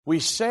We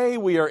say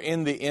we are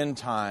in the end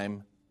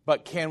time,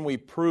 but can we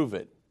prove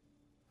it?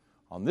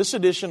 On this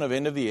edition of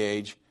End of the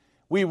Age,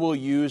 we will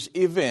use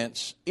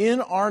events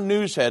in our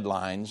news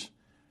headlines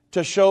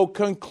to show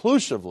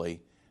conclusively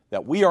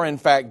that we are in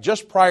fact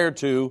just prior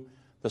to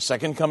the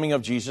second coming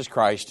of Jesus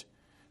Christ.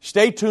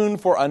 Stay tuned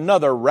for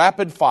another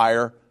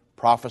rapid-fire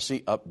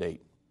prophecy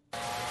update.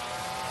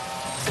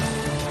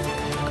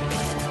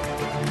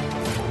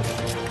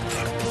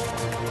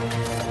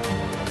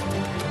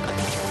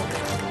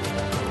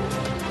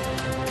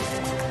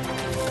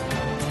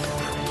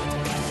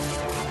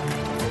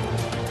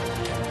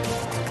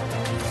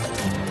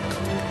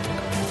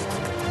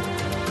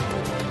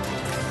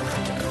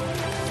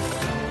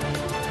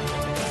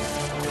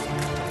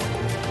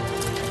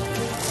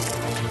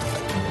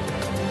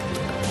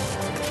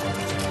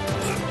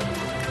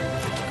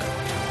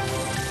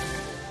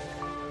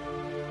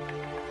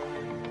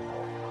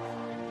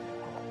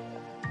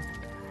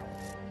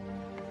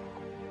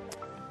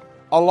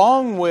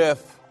 Along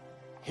with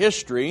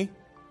history,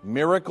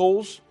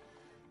 miracles,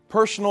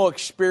 personal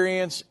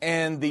experience,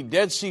 and the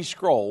Dead Sea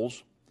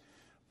Scrolls,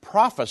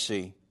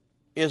 prophecy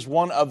is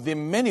one of the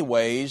many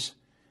ways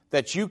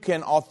that you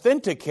can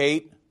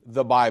authenticate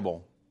the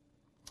Bible.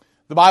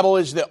 The Bible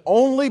is the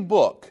only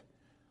book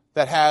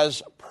that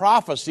has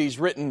prophecies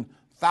written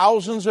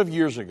thousands of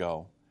years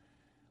ago,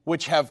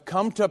 which have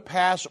come to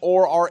pass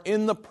or are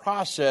in the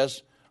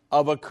process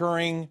of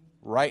occurring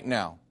right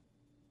now.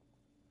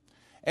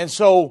 And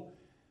so,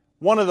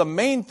 one of the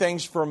main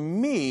things for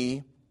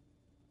me,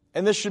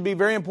 and this should be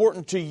very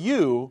important to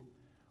you,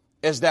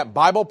 is that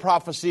Bible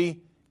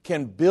prophecy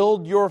can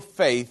build your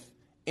faith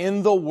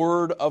in the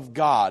Word of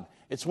God.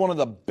 It's one of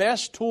the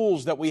best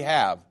tools that we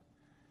have.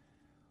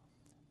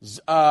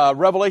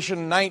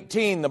 Revelation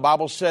 19, the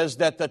Bible says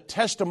that the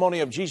testimony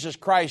of Jesus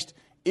Christ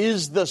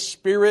is the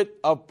spirit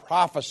of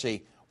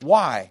prophecy.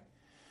 Why?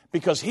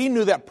 Because he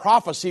knew that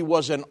prophecy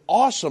was an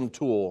awesome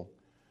tool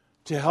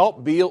to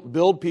help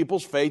build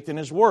people's faith in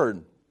His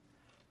Word.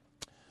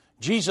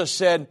 Jesus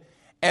said,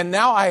 and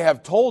now I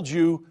have told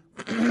you,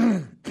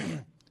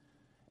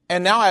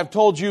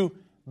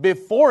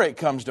 before it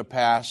comes to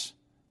pass,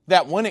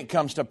 that when it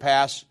comes to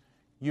pass,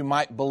 you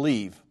might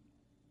believe.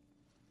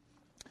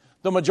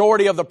 The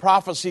majority of the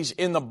prophecies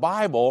in the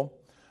Bible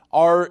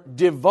are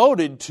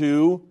devoted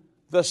to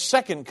the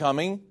second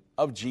coming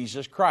of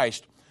Jesus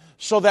Christ,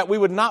 so that we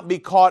would not be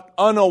caught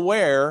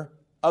unaware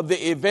of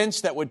the events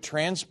that would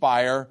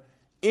transpire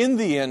in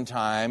the end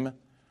time,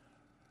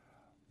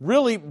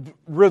 really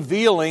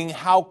revealing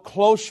how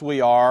close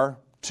we are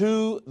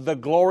to the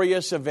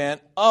glorious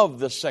event of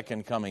the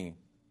second coming.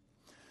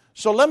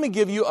 So let me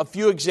give you a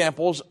few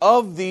examples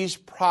of these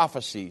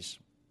prophecies.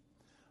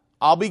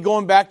 I'll be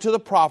going back to the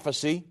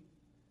prophecy,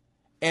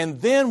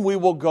 and then we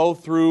will go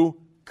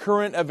through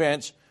current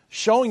events,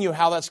 showing you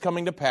how that's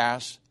coming to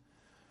pass,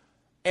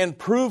 and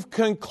prove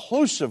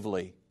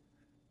conclusively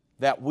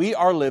that we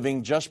are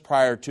living just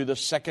prior to the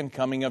second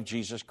coming of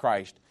Jesus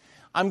Christ.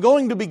 I'm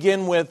going to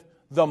begin with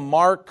the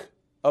mark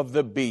of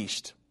the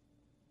beast.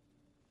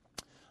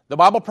 The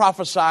Bible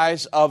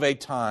prophesies of a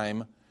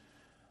time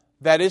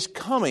that is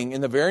coming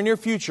in the very near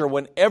future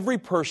when every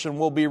person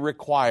will be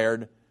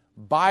required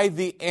by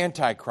the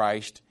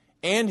Antichrist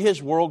and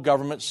his world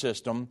government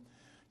system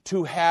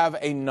to have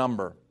a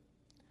number.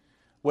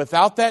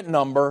 Without that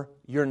number,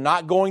 you're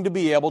not going to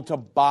be able to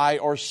buy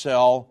or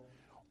sell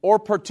or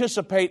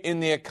participate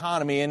in the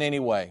economy in any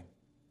way.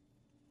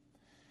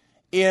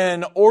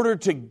 In order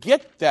to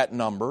get that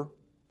number,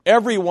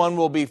 everyone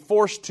will be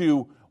forced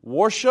to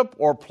worship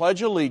or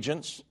pledge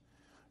allegiance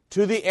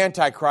to the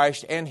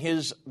Antichrist and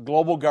his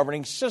global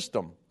governing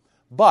system.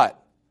 But,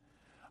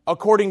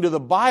 according to the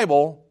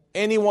Bible,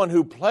 anyone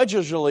who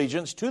pledges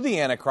allegiance to the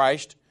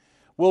Antichrist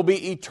will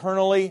be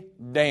eternally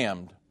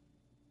damned.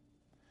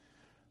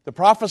 The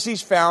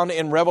prophecies found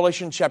in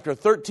Revelation chapter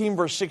 13,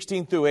 verse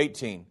 16 through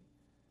 18.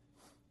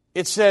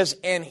 It says,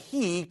 and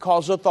he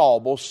causeth all,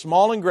 both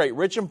small and great,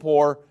 rich and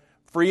poor,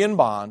 free and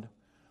bond,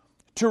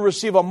 to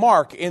receive a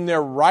mark in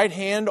their right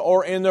hand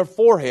or in their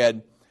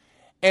forehead,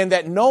 and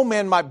that no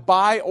man might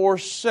buy or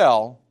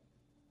sell,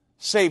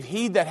 save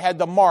he that had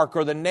the mark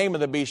or the name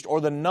of the beast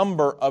or the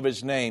number of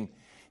his name.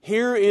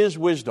 Here is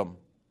wisdom.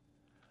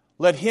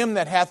 Let him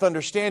that hath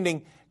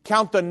understanding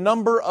count the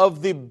number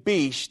of the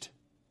beast,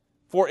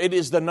 for it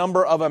is the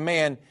number of a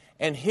man,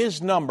 and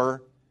his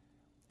number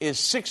is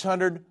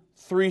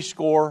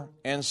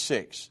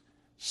 666.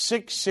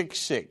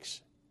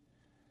 666.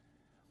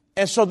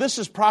 And so this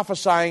is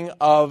prophesying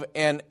of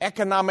an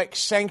economic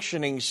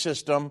sanctioning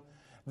system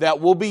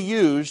that will be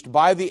used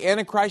by the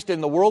Antichrist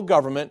and the world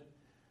government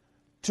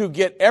to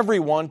get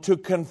everyone to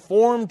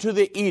conform to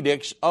the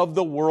edicts of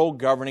the world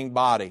governing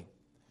body.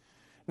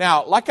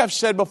 Now, like I've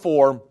said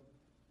before,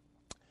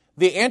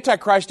 the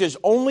Antichrist is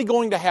only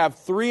going to have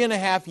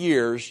 3.5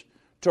 years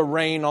to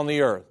reign on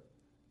the earth.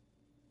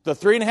 The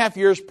 3.5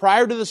 years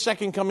prior to the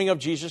second coming of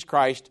Jesus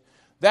Christ,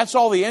 that's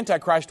all the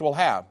Antichrist will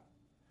have.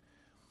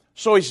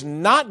 So he's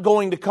not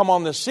going to come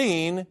on the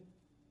scene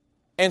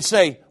and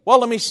say, well,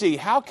 let me see,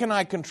 how can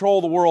I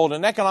control the world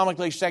and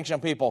economically sanction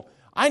people?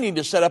 I need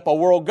to set up a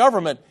world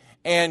government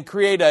and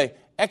create an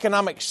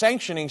economic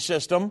sanctioning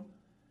system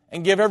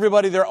and give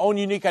everybody their own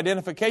unique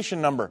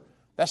identification number.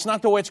 That's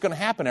not the way it's going to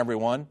happen,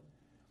 everyone.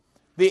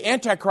 The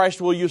Antichrist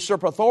will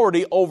usurp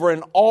authority over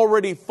an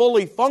already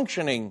fully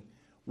functioning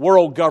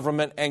world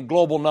government and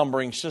global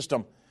numbering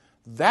system.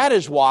 That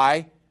is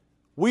why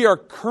we are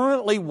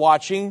currently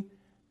watching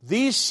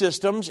these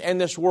systems and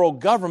this world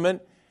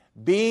government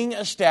being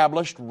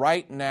established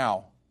right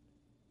now.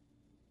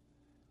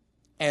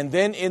 And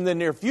then in the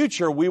near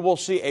future, we will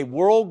see a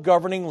world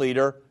governing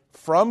leader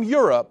from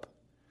Europe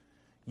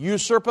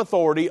usurp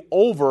authority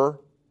over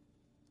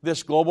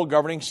this global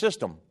governing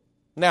system.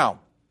 Now,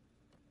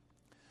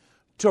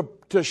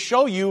 to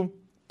show you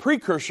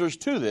precursors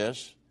to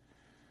this,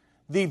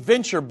 the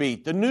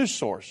VentureBeat, the news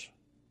source,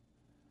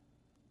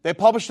 they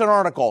published an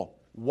article,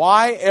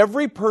 Why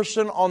Every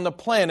Person on the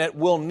Planet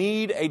Will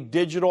Need a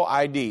Digital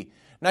ID.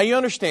 Now you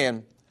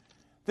understand,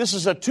 this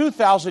is a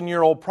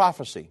 2,000-year-old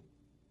prophecy.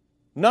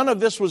 None of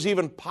this was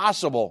even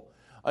possible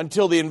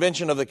until the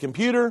invention of the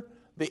computer,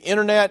 the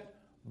internet,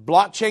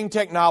 blockchain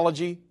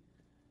technology,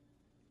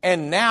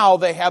 and now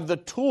they have the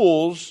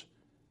tools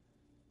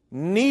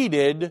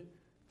needed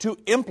to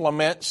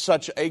implement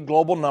such a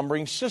global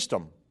numbering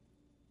system.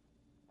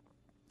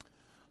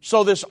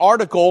 So this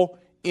article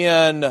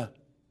in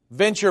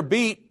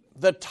VentureBeat,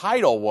 the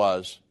title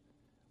was,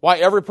 Why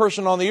Every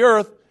Person on the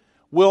Earth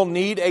Will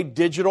Need a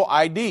Digital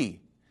ID.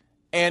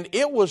 And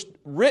it was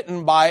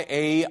written by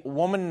a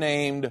woman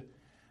named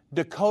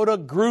Dakota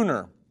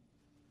Gruner,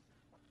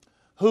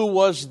 who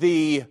was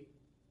the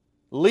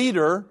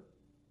leader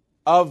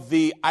of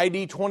the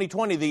ID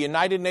 2020, the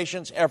United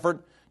Nations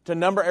effort to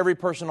number every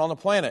person on the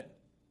planet.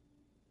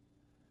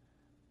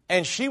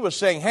 And she was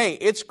saying, hey,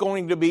 it's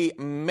going to be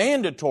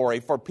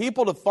mandatory for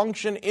people to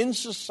function in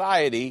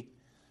society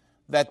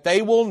that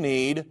they will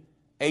need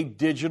a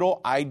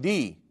digital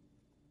ID.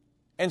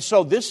 And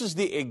so this is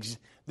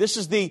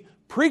the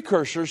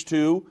precursors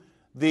to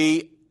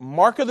the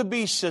Mark of the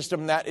Beast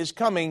system that is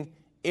coming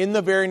in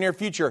the very near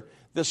future.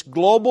 This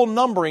global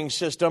numbering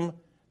system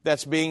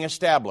that's being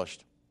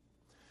established.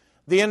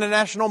 The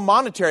International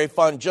Monetary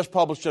Fund just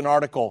published an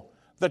article.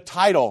 The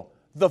title,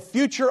 The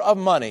Future of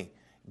Money,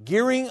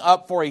 Gearing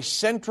Up for a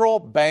Central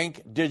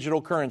Bank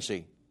Digital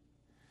Currency.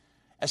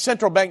 A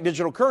central bank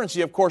digital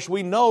currency, of course,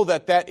 we know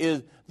that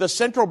is the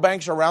central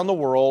banks around the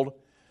world,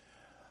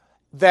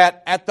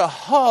 that at the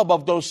hub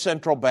of those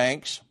central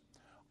banks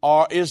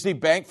is the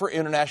Bank for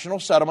International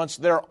Settlements.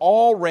 They're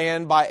all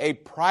ran by a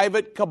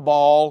private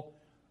cabal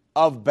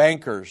of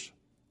bankers.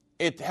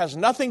 It has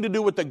nothing to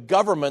do with the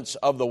governments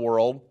of the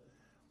world.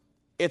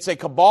 It's a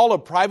cabal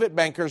of private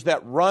bankers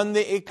that run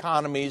the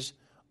economies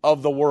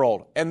of the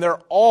world. And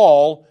they're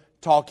all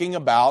talking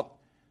about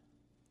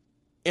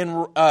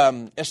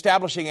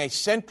establishing a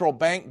central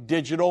bank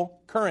digital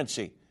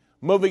currency,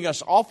 moving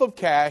us off of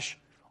cash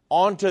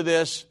onto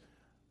this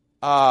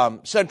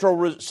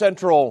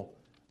central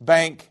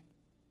bank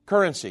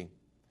currency.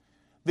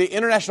 The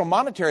International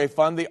Monetary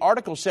Fund, the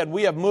article said,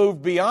 we have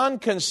moved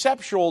beyond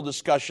conceptual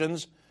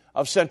discussions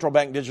of central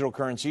bank digital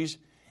currencies,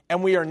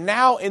 and we are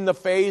now in the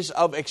phase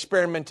of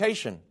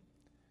experimentation.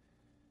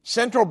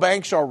 Central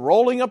banks are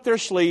rolling up their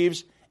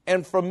sleeves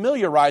and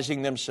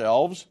familiarizing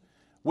themselves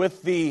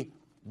with the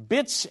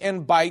bits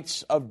and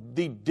bytes of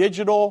the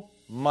digital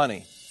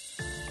money.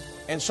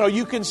 And so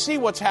you can see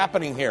what's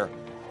happening here.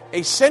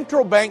 A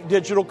central bank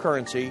digital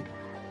currency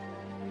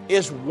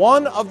is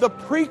one of the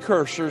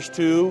precursors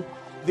to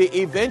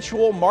the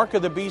eventual Mark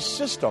of the Beast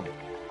system.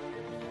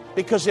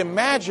 Because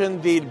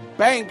imagine the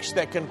banks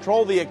that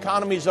control the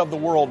economies of the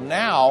world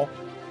now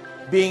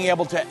being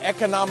able to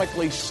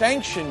economically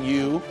sanction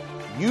you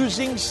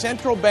using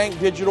central bank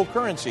digital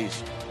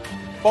currencies.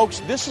 Folks,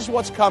 this is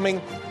what's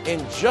coming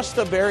in just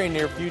the very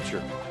near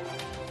future.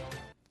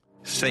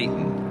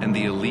 Satan and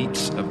the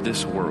elites of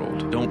this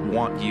world don't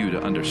want you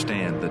to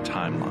understand the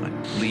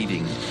timeline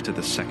leading to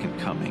the second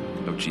coming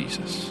of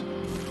Jesus.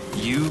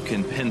 You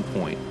can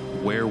pinpoint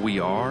where we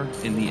are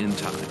in the end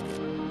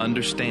time,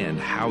 understand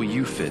how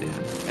you fit in,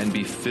 and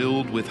be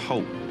filled with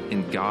hope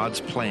in God's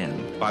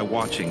plan by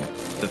watching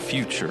The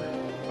Future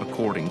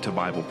According to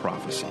Bible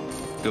Prophecy.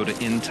 Go to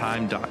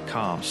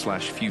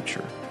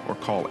endtime.com/future or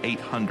call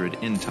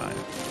 800-END-TIME.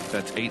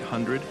 That's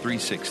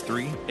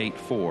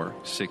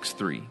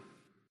 800-363-8463.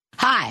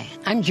 Hi,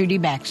 I'm Judy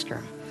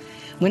Baxter.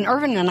 When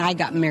Irvin and I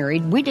got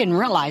married, we didn't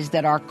realize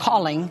that our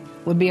calling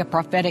would be a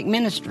prophetic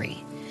ministry.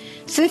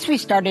 Since we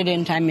started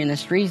End Time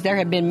Ministries, there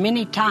have been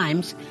many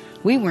times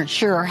we weren't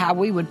sure how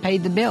we would pay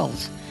the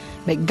bills,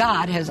 but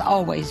God has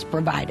always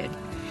provided.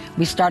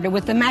 We started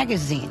with the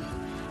magazine,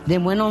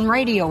 then went on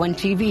radio and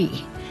TV,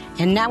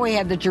 and now we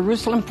have the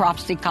Jerusalem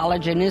Prophecy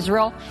College in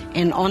Israel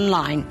and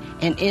online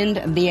and End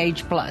of the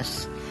Age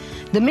Plus.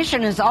 The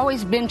mission has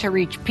always been to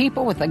reach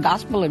people with the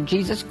gospel of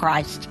Jesus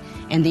Christ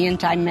and the end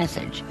time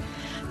message.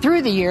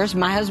 Through the years,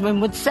 my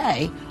husband would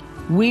say,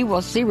 we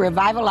will see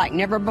revival like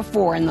never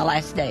before in the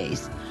last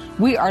days.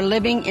 We are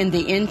living in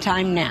the end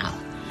time now.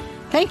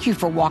 Thank you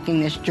for walking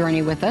this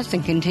journey with us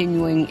and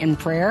continuing in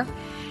prayer.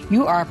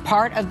 You are a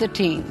part of the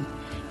team.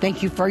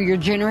 Thank you for your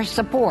generous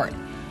support.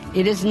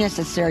 It is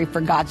necessary for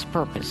God's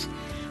purpose.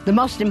 The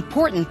most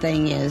important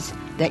thing is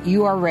that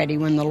you are ready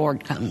when the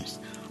Lord comes.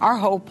 Our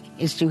hope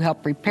is to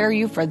help prepare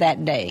you for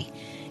that day.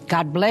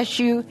 God bless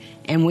you,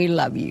 and we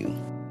love you.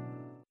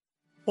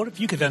 What if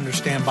you could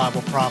understand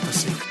Bible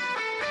prophecy?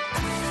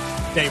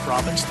 Dave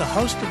Robbins, the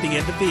host of the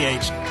End of the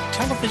Age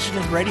television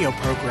and radio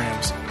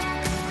programs,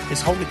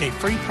 is holding a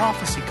free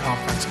prophecy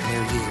conference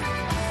near you.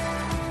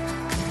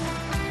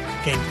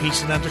 Gain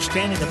peace and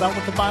understanding about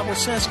what the Bible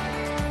says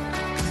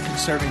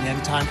concerning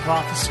end-time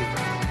prophecy.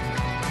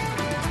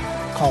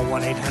 Call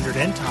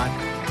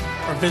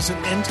 1-800-END-TIME or visit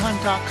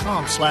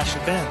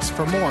endtime.com/events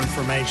for more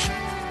information.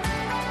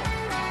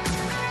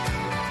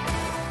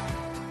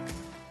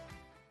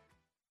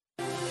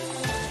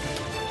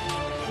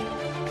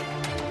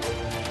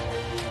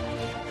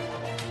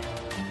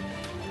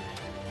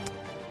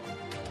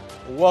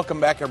 Welcome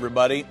back,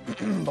 everybody.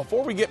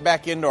 Before we get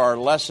back into our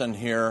lesson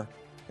here,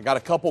 I got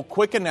a couple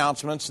quick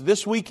announcements.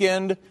 This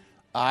weekend,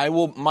 my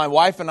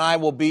wife and I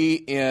will be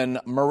in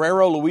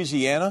Marrero,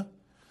 Louisiana,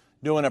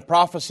 doing a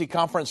prophecy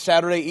conference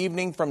Saturday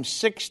evening from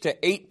 6 to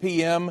 8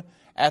 p.m.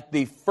 at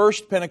the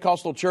First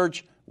Pentecostal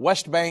Church,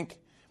 West Bank,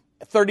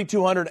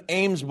 3200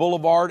 Ames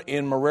Boulevard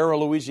in Marrero,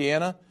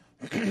 Louisiana.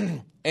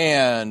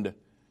 And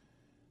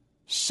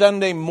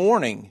Sunday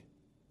morning,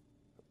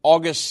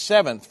 August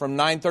 7th, from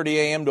 9:30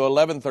 a.m. to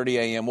 11:30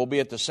 a.m. We'll be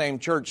at the same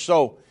church.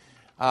 So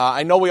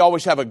I know we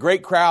always have a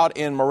great crowd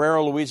in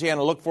Marrero,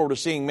 Louisiana. Look forward to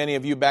seeing many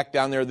of you back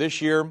down there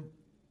this year.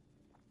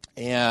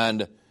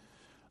 And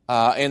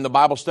in the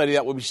Bible study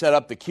that will be set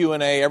up, the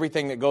Q&A,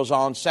 everything that goes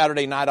on.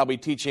 Saturday night, I'll be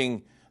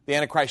teaching the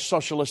Antichrist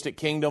Socialistic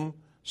Kingdom.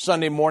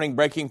 Sunday morning,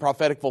 Breaking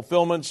Prophetic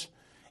Fulfillments.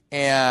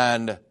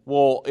 And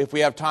if we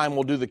have time,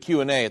 we'll do the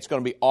Q&A. It's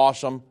going to be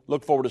awesome.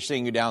 Look forward to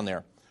seeing you down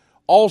there.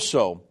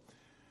 Also,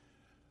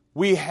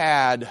 we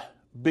had,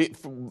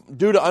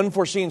 due to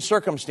unforeseen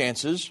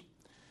circumstances,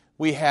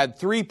 we had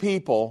 3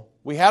 people.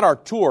 We had our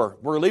tour.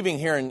 We're leaving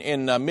here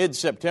in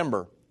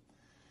mid-September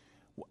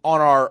on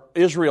our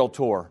Israel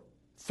tour.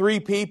 3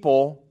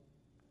 people,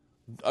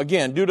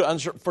 again, due to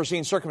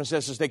unforeseen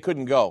circumstances, they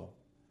couldn't go.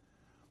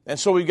 And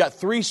so we've got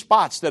 3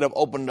 spots that have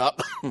opened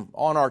up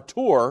on our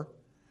tour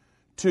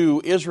to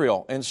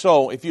Israel. And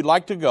so if you'd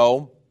like to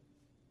go,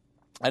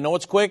 I know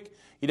it's quick.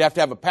 You'd have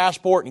to have a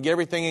passport and get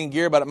everything in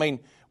gear, but I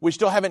mean, we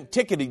still haven't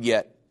ticketed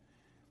yet.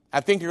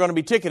 I think you're going to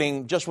be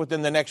ticketing just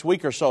within the next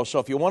week or so. So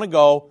if you want to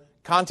go,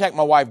 contact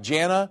my wife,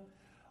 Jana,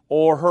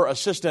 or her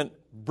assistant,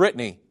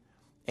 Brittany,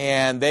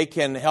 and they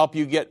can help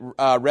you get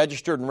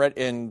registered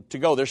and to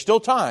go. There's still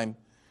time,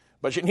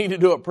 but you need to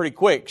do it pretty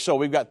quick. So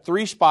we've got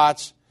 3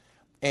 spots,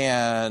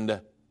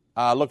 and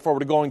look forward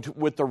to going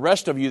with the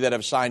rest of you that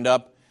have signed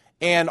up.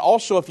 And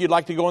also, if you'd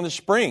like to go in the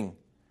spring,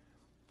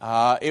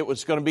 it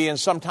was going to be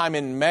sometime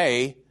in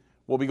May.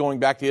 We'll be going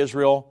back to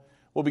Israel.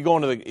 We'll be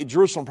going to the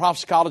Jerusalem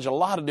Prophecy College, a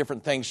lot of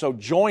different things. So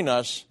join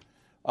us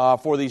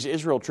for these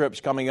Israel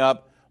trips coming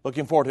up.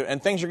 Looking forward to it.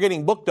 And things are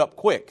getting booked up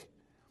quick.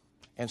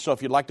 And so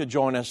if you'd like to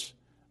join us,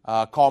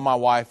 call my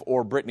wife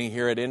or Brittany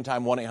here at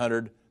Endtime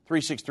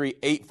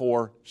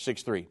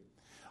 1-800-363-8463.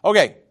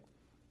 Okay.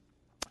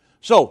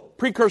 So,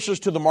 precursors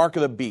to the mark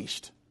of the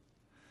beast.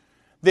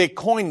 The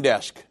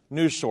CoinDesk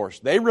news source,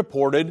 they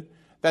reported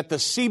that the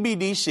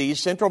CBDCs,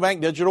 central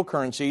bank digital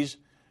currencies,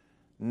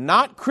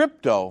 not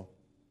crypto,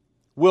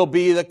 will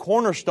be the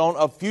cornerstone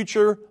of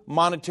future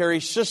monetary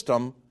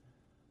system,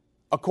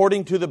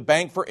 according to the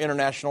Bank for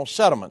International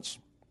Settlements.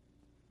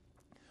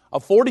 A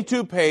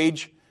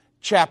 42-page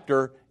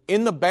chapter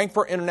in the Bank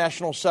for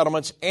International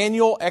Settlements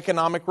annual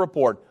economic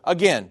report.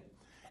 Again,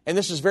 and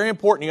this is very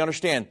important you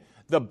understand,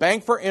 the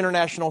Bank for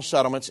International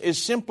Settlements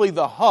is simply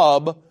the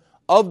hub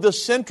of the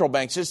central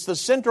banks. It's the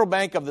central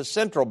bank of the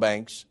central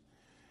banks,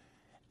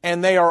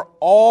 and they are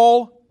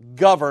all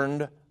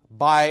governed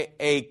by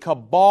a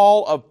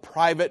cabal of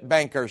private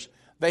bankers.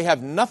 They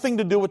have nothing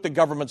to do with the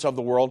governments of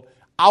the world.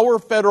 Our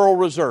Federal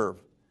Reserve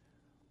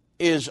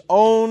is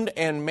owned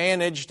and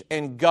managed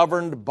and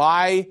governed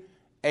by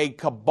a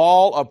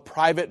cabal of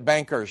private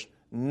bankers,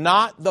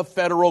 not the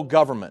federal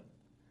government.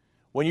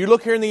 When you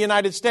look here in the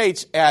United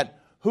States at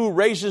who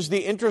raises the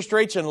interest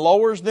rates and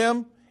lowers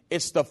them,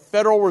 it's the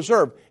Federal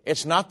Reserve.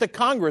 It's not the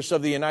Congress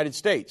of the United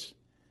States.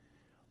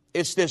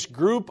 It's this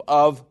group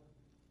of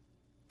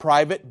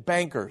private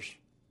bankers.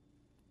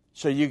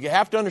 So you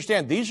have to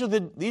understand, these are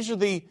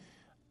the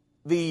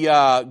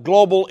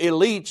global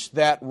elites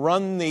that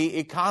run the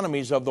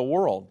economies of the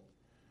world.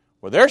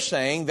 Well, they're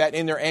saying that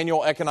in their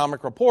annual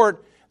economic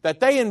report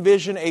that they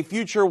envision a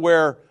future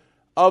where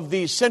of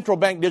these central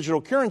bank digital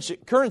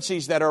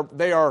currencies that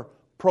they are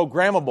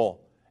programmable,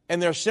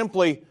 and they're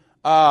simply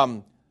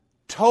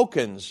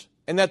tokens,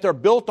 and that they're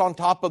built on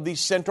top of these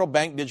central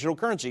bank digital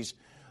currencies.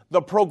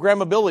 The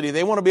programmability,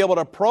 they want to be able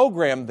to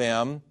program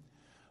them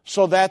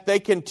so that they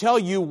can tell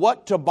you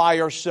what to buy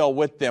or sell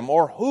with them,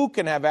 or who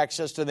can have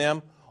access to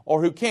them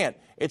or who can't.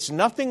 It's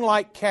nothing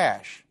like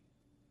cash.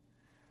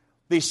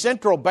 the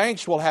central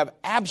banks will have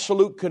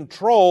absolute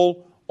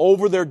control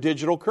over their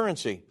digital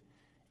currency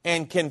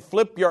and can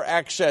flip your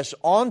access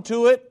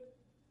onto it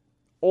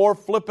or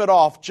flip it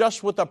off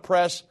just with the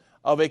press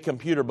of a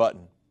computer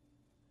button.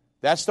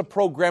 That's the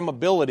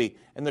programmability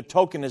and the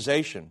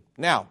tokenization.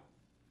 Now,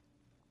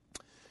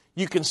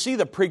 you can see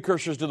the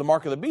precursors to the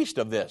mark of the beast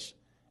of this.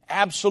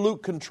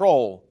 Absolute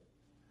control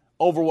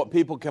over what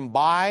people can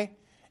buy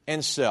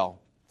and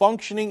sell.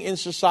 Functioning in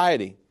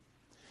society.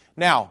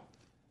 Now,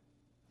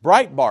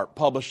 Breitbart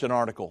published an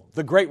article,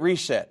 The Great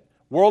Reset.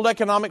 World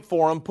Economic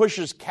Forum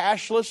pushes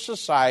cashless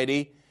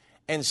society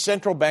and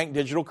central bank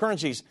digital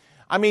currencies.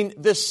 I mean,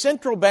 this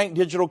central bank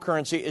digital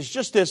currency is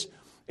just this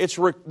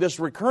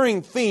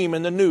recurring theme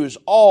in the news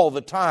all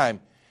the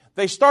time.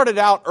 They started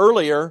out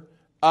earlier,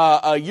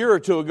 a year or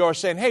two ago,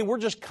 saying, hey, we're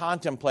just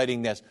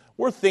contemplating this.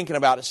 We're thinking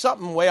about it.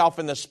 Something way off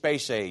in the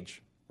space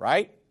age,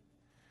 right?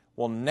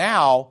 Well,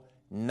 now,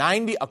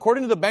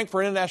 according to the Bank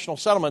for International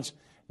Settlements,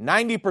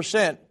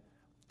 90%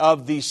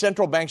 of the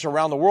central banks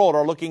around the world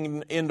are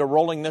looking into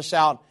rolling this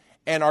out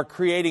and are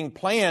creating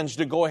plans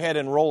to go ahead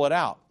and roll it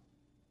out.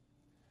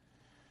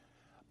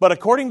 But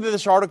according to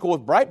this article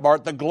with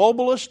Breitbart, the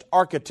globalist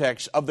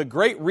architects of the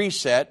Great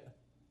Reset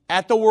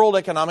at the World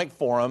Economic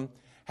Forum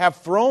have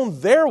thrown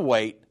their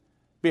weight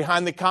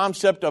behind the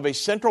concept of a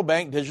central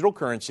bank digital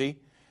currency,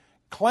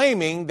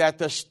 claiming that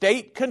the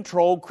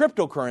state-controlled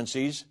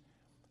cryptocurrencies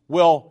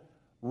will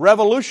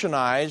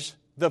revolutionize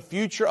the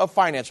future of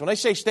finance. When they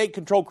say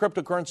state-controlled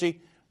cryptocurrency,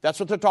 that's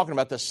what they're talking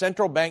about, the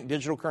central bank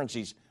digital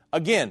currencies.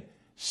 Again,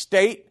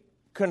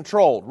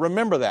 state-controlled.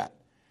 Remember that.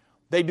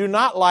 They do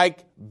not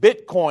like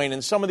Bitcoin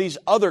and some of these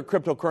other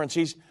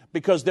cryptocurrencies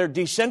because they're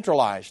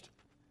decentralized.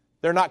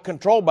 They're not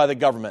controlled by the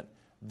government.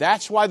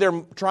 That's why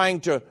they're trying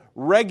to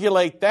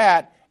regulate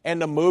that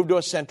and to move to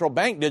a central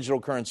bank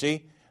digital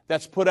currency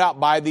that's put out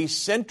by these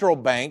central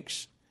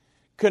banks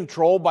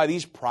controlled by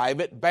these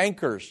private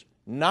bankers,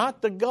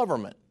 not the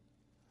government.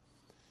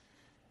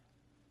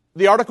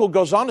 The article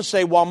goes on to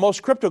say, while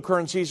most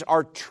cryptocurrencies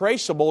are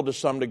traceable to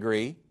some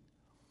degree,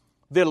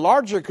 the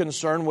larger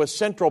concern with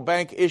central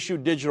bank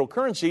issued digital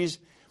currencies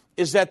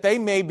is that they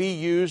may be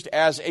used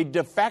as a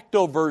de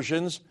facto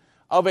versions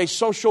of a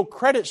social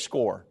credit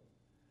score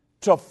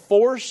to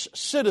force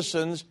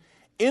citizens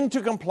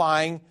into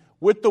complying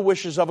with the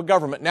wishes of a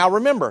government. Now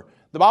remember,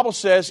 the Bible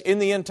says in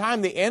the end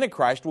time, the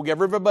Antichrist will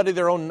give everybody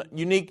their own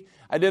unique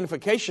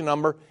identification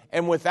number,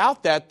 and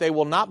without that, they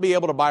will not be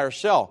able to buy or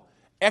sell.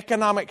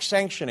 Economic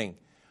sanctioning.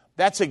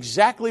 That's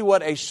exactly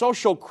what a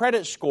social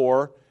credit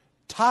score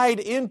tied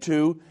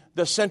into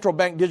the central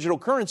bank digital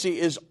currency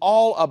is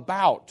all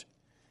about.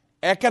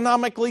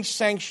 Economically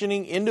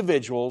sanctioning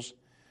individuals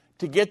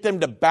to get them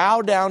to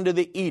bow down to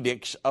the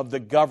edicts of the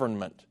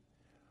government.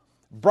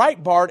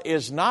 Breitbart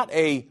is not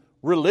a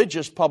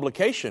religious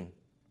publication.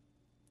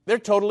 They're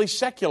totally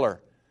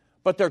secular.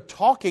 But they're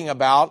talking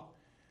about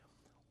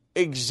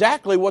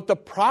exactly what the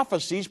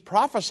prophecies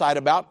prophesied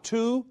about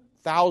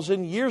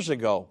 2,000 years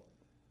ago.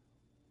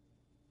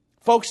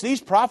 Folks, these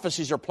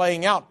prophecies are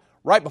playing out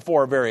right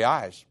before our very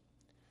eyes.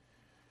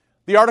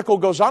 The article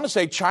goes on to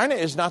say China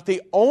is not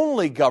the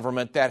only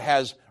government that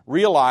has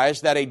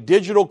realized that a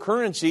digital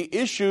currency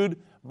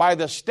issued by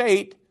the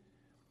state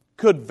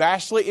could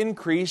vastly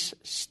increase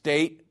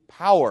state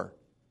power.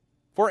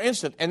 For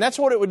instance, and that's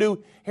what it would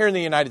do here in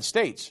the United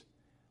States.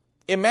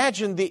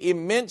 Imagine the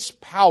immense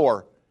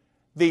power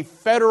the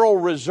Federal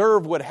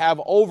Reserve would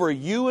have over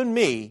you and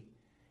me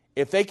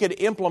if they could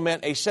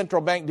implement a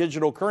central bank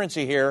digital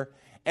currency here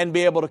and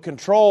be able to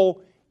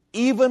control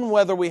even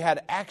whether we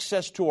had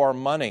access to our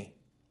money,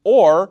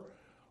 or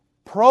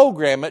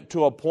program it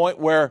to a point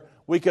where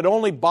we could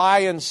only buy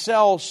and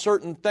sell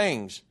certain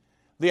things.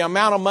 The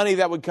amount of money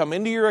that would come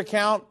into your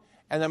account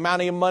and the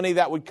amount of money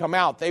that would come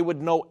out, they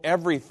would know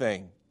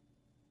everything.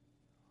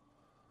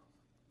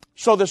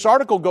 So this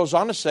article goes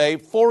on to say,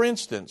 for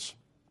instance,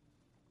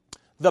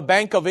 the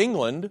Bank of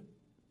England,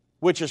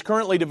 which is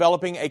currently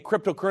developing a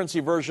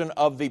cryptocurrency version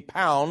of the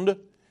pound,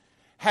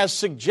 has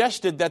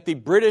suggested that the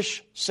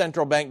British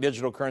central bank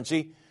digital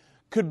currency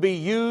could be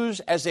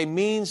used as a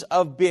means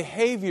of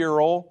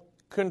behavioral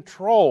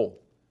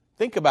control.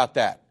 Think about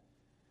that.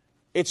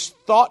 It's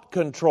thought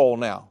control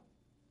now.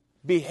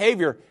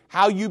 Behavior,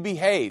 how you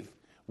behave.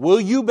 Will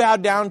you bow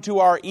down to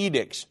our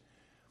edicts?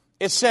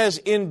 It says,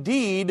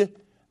 indeed,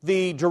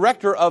 the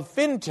director of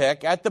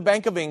FinTech at the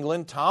Bank of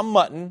England, Tom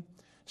Mutton,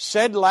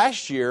 said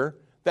last year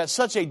that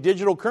such a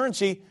digital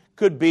currency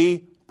could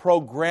be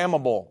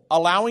programmable,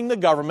 allowing the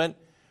government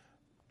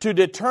to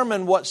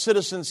determine what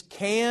citizens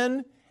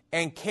can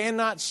and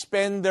cannot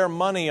spend their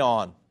money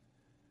on.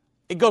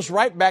 It goes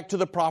right back to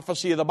the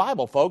prophecy of the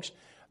Bible, folks.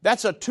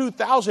 That's a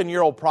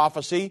 2,000-year-old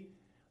prophecy.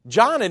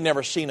 John had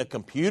never seen a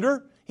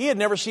computer. He had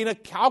never seen a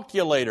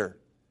calculator.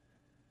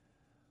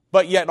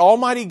 But yet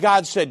Almighty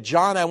God said,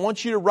 John, I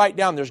want you to write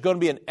down there's going to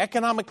be an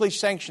economically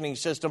sanctioning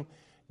system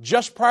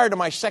just prior to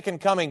my second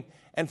coming.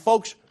 And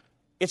folks,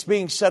 it's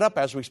being set up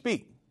as we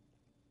speak.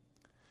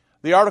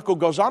 The article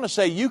goes on to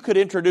say you could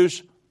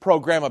introduce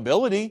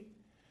programmability.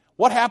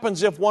 What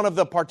happens if one of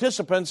the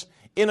participants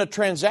in a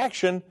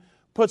transaction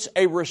puts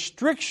a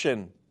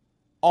restriction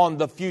on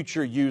the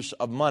future use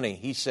of money,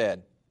 he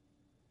said.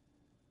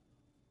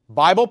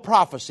 Bible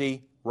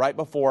prophecy right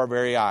before our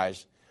very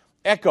eyes.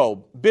 Echo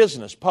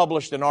Business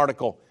published an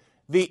article.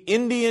 The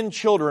Indian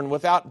children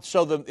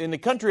in the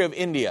country of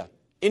India,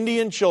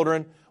 Indian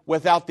children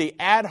without the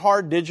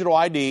Aadhaar digital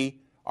ID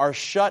are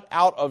shut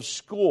out of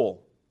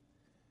school.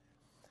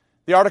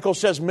 The article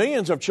says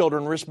millions of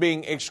children risk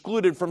being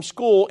excluded from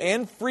school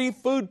and free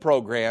food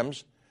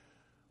programs.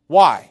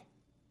 Why?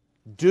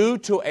 Due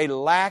to a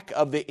lack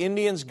of the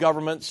Indian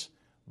government's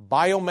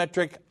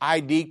biometric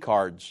ID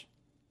cards.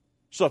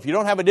 So if you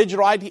don't have a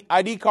digital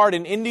ID card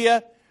in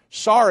India,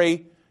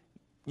 sorry,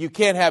 you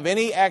can't have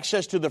any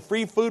access to the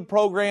free food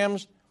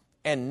programs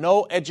and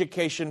no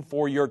education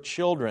for your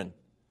children.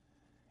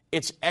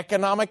 It's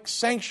economic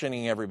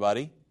sanctioning,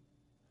 everybody.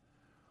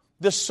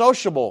 The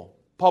Sociable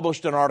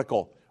published an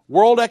article.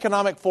 World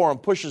Economic Forum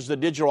pushes the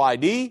digital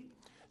ID,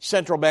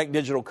 central bank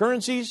digital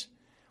currencies,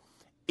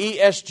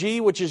 ESG,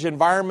 which is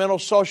environmental,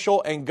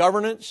 social, and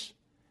governance,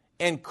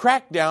 and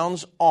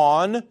crackdowns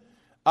on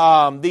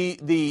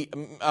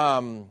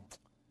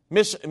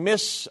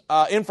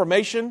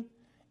misinformation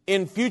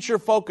in Future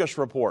Focus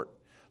report.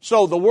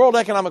 So the World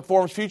Economic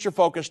Forum's Future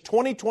Focus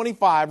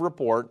 2025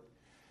 report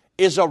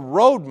is a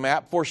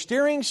roadmap for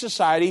steering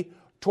society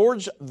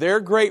towards their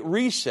great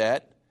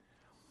reset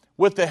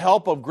with the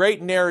help of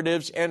great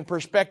narratives and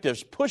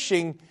perspectives,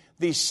 pushing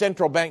these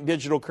central bank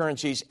digital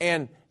currencies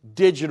and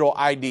digital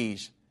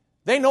IDs.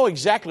 They know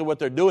exactly what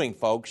they're doing,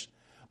 folks.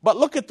 But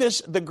look at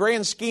this, the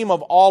grand scheme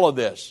of all of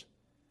this.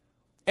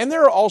 And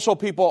there are also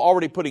people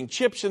already putting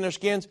chips in their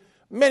skins,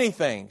 many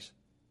things.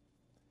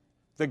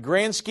 The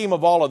grand scheme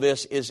of all of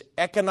this is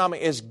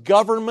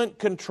government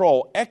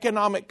control,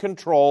 economic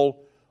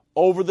control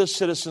over the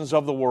citizens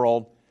of the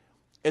world.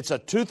 It's a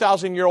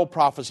 2,000-year-old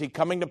prophecy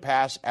coming to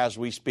pass as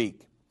we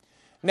speak.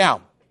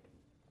 Now,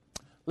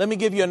 let me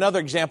give you another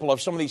example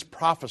of some of these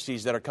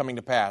prophecies that are coming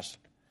to pass.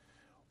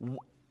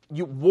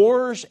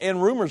 Wars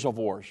and rumors of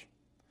wars.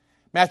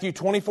 Matthew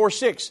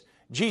 24:6,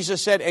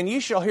 Jesus said, "And ye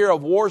shall hear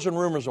of wars and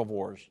rumors of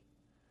wars."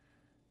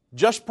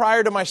 Just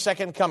prior to my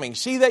second coming,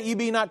 see that ye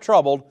be not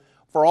troubled,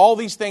 for all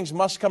these things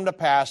must come to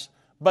pass,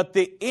 but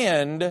the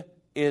end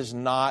is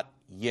not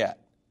yet.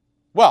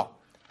 Well,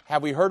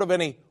 have we heard of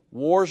any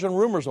wars and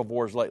rumors of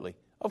wars lately?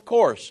 Of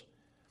course.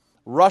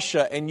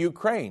 Russia and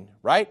Ukraine,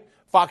 right?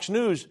 Fox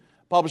News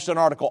published an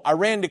article.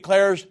 Iran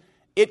declares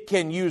it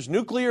can use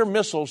nuclear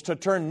missiles to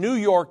turn New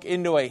York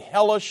into a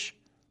hellish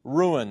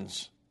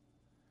ruins.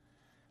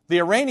 The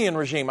Iranian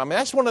regime,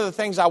 that's one of the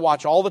things I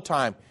watch all the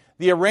time.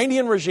 The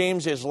Iranian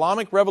regime's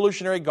Islamic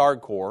Revolutionary Guard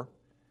Corps,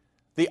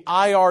 the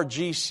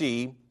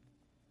IRGC,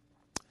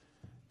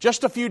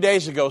 just a few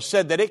days ago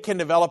said that it can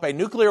develop a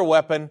nuclear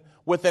weapon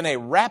within a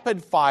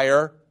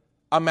rapid-fire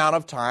amount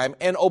of time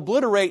and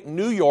obliterate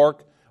New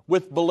York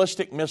with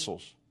ballistic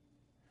missiles.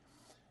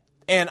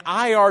 An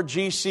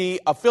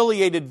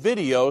IRGC-affiliated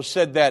video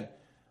said that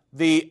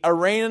the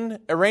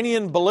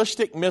Iranian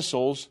ballistic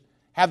missiles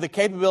have the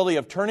capability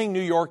of turning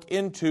New York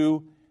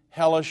into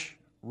hellish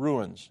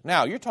ruins.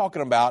 Now, you're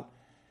talking about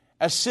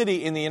a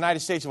city in the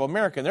United States of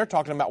America, and they're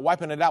talking about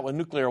wiping it out with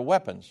nuclear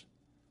weapons.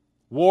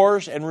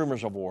 Wars and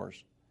rumors of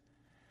wars.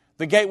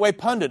 The Gateway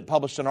Pundit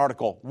published an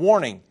article,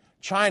 warning,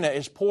 China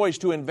is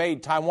poised to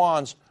invade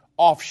Taiwan's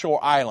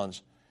offshore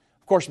islands.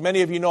 Of course,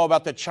 many of you know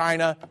about the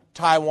China,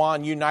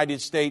 Taiwan,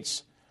 United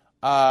States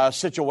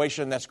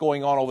situation that's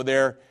going on over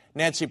there.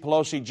 Nancy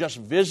Pelosi just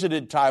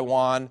visited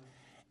Taiwan,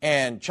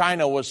 and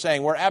China was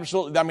saying,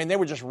 they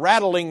were just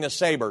rattling the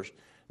sabers.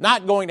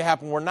 Not going to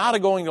happen. We're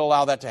not going to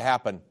allow that to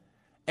happen.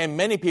 And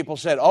many people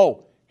said,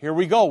 here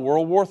we go,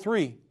 World War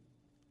III.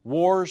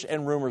 Wars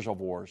and rumors of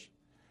wars.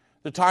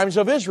 The Times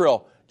of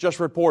Israel just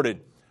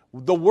reported,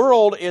 the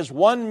world is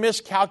one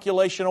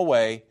miscalculation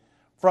away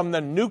from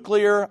the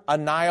nuclear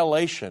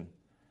annihilation.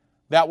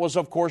 That was,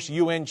 of course,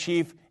 UN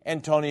Chief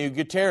Antonio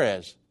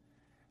Guterres.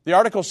 The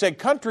article said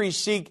countries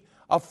seek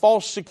a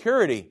false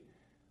security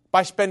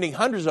by spending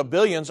hundreds of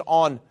billions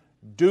on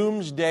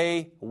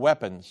doomsday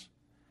weapons.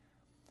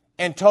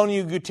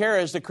 Antonio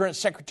Guterres, the current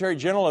Secretary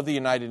General of the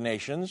United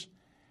Nations,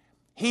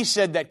 he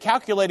said that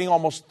calculating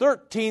almost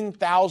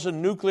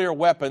 13,000 nuclear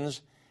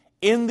weapons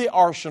in the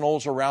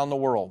arsenals around the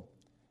world.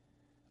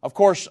 Of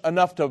course,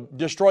 enough to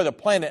destroy the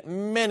planet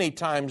many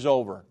times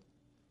over.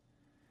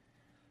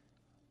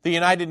 The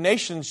United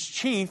Nations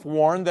chief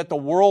warned that the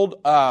world,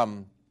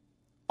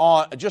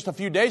 just a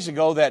few days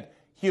ago, that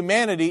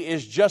humanity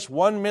is just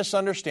one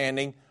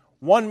misunderstanding,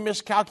 one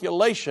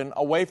miscalculation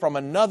away from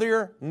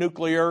another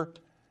nuclear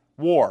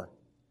war.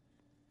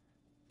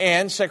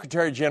 And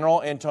Secretary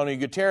General Antonio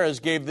Guterres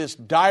gave this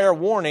dire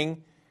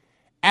warning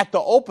at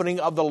the opening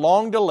of the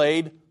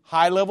long-delayed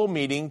high-level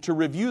meeting to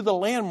review the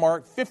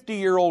landmark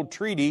 50-year-old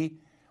treaty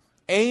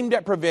aimed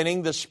at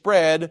preventing the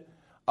spread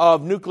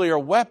of nuclear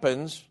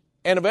weapons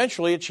and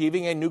eventually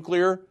achieving a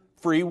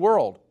nuclear-free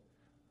world,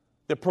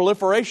 the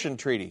Proliferation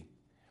Treaty.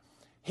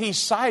 He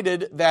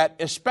cited that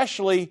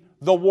especially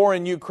the war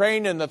in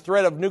Ukraine and the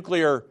threat of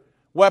nuclear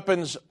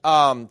weapons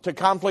to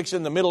conflicts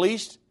in the Middle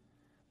East,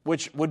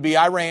 which would be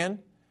Iran,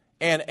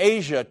 and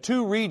Asia,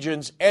 2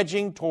 regions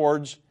edging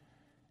towards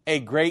a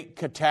great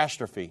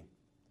catastrophe.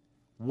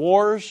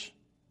 Wars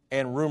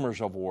and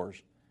rumors of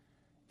wars.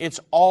 It's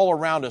all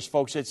around us,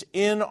 folks. It's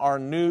in our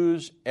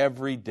news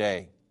every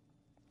day.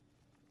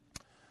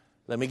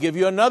 Let me give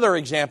you another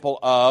example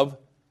of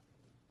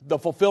the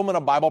fulfillment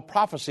of Bible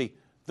prophecy,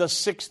 the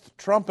 6th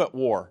trumpet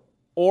war,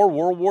 or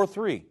World War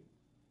III.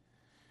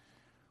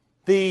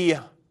 The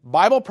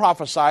Bible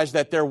prophesies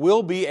that there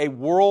will be a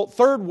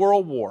third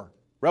world war.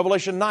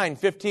 Revelation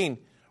 9:15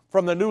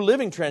 from the New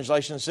Living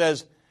Translation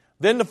says,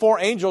 "Then the 4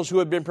 angels who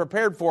had been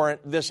prepared for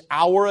this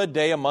hour, a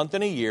day, a month,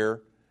 and a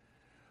year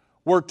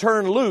were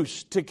turned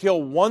loose to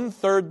kill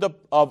 1/3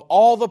 of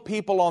all the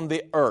people on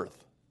the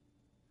earth."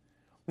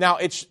 Now,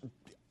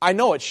 I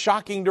know it's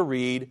shocking to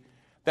read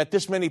that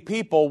this many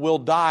people will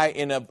die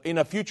in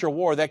a future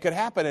war that could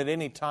happen at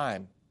any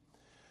time.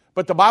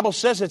 But the Bible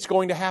says it's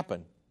going to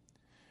happen.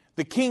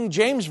 The King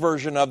James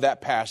Version of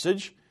that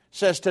passage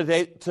says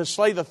to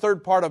slay the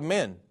 1/3 part of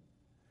men.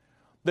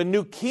 The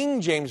New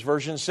King James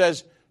Version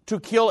says to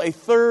kill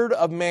 1/3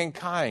 of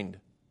mankind.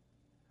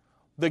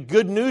 The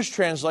Good News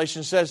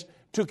Translation says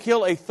to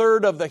kill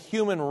 1/3 of the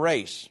human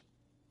race.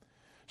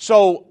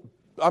 So,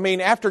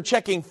 after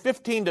checking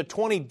 15 to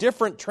 20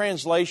 different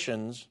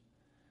translations,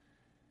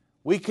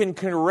 we can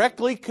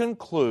correctly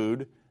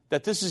conclude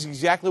that this is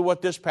exactly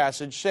what this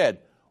passage said.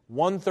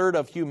 1/3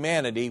 of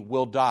humanity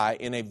will die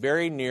in a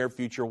very near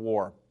future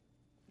war.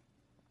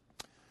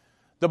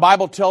 The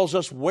Bible tells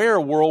us where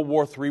World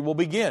War III will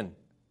begin.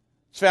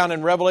 It's found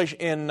in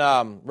Revelation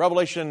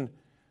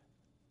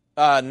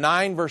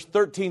 9, verse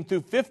 13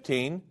 through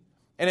 15,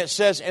 and it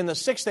says, "And the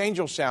 6th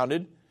angel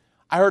sounded.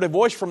 I heard a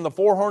voice from the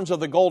 4 horns of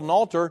the golden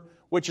altar,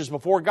 which is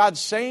before God,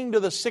 saying to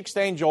the 6th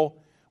angel,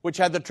 which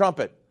had the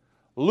trumpet,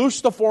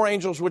 Loose the 4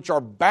 angels which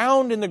are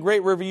bound in the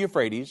great river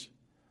Euphrates.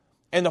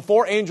 And the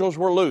 4 angels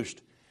were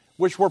loosed,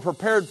 which were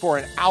prepared for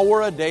an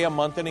hour, a day, a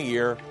month, and a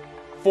year,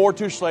 for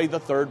to slay the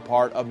 1/3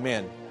 part of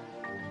men."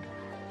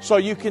 So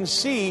you can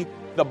see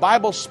the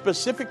Bible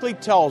specifically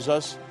tells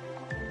us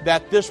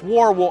that this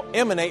war will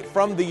emanate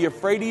from the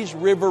Euphrates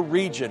River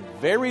region.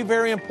 Very,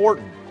 very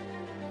important.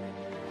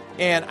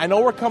 And I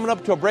know we're coming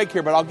up to a break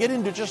here, but I'll get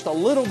into just a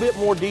little bit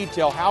more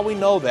detail how we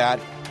know that.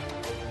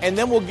 And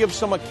then we'll give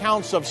some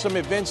accounts of some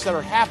events that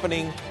are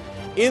happening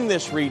in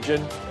this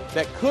region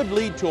that could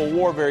lead to a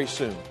war very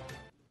soon.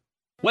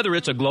 Whether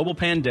it's a global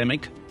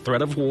pandemic,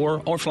 threat of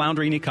war, or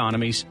floundering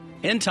economies,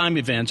 end-time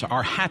events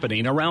are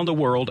happening around the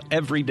world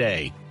every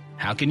day.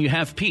 How can you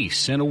have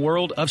peace in a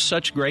world of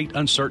such great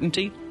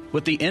uncertainty?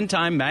 With the End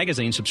Time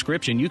Magazine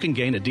subscription, you can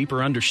gain a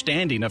deeper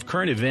understanding of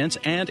current events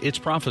and its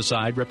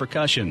prophesied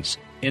repercussions.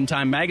 End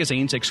Time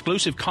Magazine's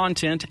exclusive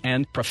content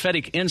and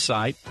prophetic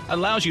insight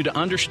allows you to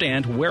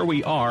understand where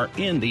we are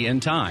in the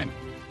end time.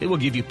 It will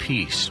give you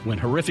peace when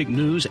horrific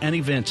news and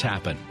events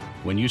happen.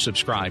 When you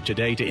subscribe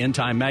today to End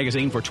Time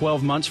Magazine for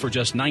 12 months for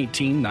just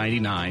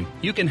 $19.99,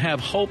 you can have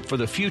hope for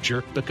the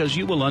future because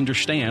you will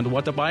understand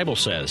what the Bible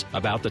says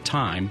about the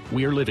time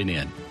we are living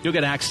in. You'll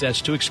get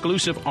access to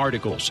exclusive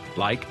articles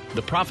like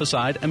the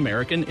Prophesied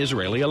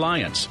American-Israeli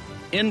Alliance,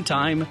 End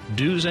Time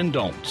Do's and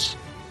Don'ts,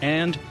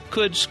 and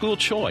Could School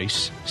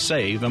Choice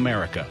Save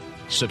America?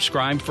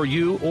 Subscribe for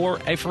you or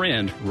a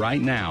friend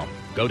right now.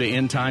 Go to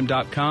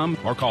endtime.com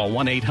or call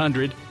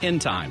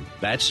 1-800-END-TIME.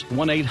 That's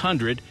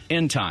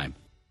 1-800-END-TIME.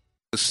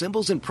 The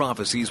symbols and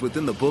prophecies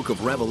within the book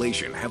of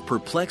Revelation have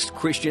perplexed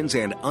Christians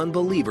and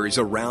unbelievers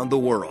around the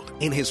world.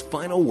 In his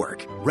final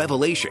work,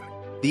 Revelation,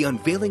 The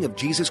Unveiling of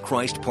Jesus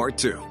Christ Part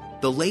 2,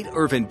 the late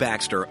Irvin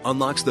Baxter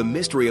unlocks the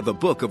mystery of the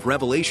book of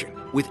Revelation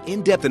with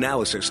in-depth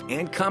analysis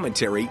and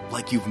commentary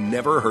like you've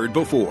never heard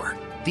before.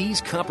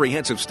 These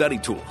comprehensive study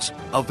tools,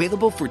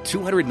 available for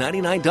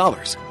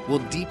 $299, will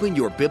deepen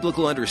your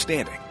biblical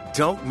understanding.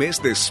 Don't miss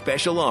this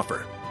special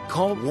offer.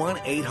 Call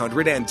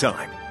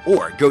 1-800-END-TIME.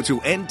 Or go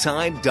to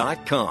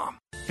endtime.com.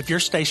 If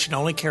your station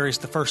only carries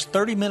the first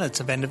 30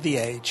 minutes of End of the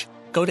Age,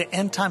 go to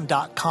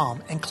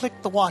endtime.com and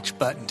click the watch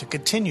button to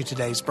continue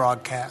today's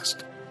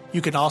broadcast.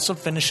 You can also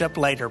finish up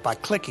later by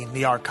clicking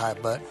the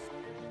archive button.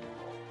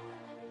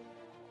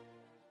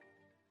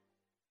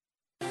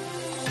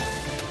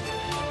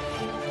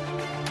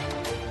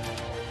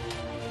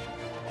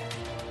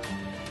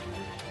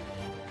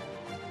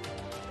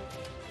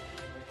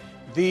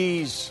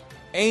 These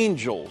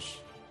angels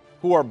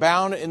who are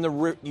bound in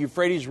the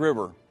Euphrates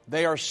River,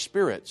 they are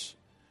spirits.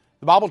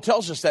 The Bible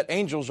tells us that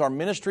angels are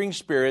ministering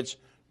spirits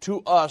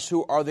to us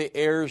who are the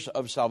heirs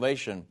of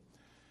salvation.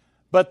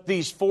 But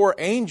these 4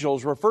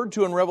 angels referred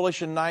to in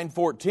Revelation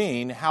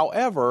 9:14,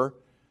 however,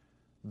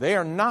 they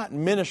are not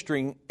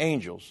ministering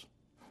angels.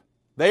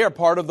 They are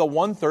part of the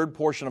 1/3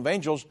 portion of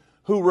angels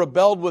who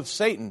rebelled with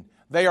Satan.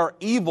 They are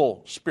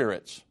evil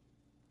spirits.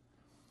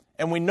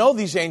 And we know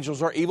these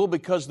angels are evil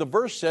because the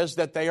verse says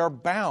that they are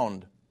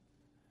bound.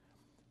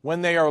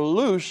 When they are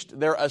loosed,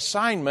 their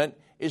assignment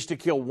is to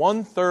kill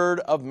 1/3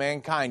 of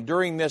mankind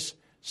during this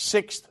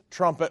 6th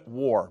trumpet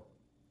war.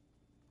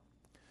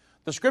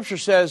 The Scripture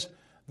says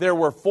there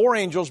were 4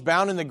 angels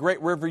bound in the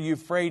great river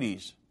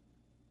Euphrates.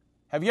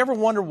 Have you ever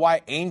wondered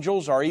why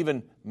angels are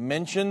even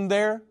mentioned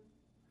there?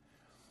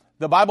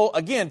 The Bible,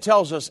 again,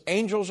 tells us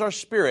angels are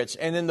spirits.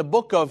 And in the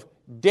book of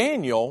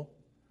Daniel,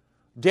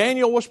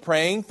 Daniel was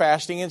praying,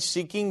 fasting, and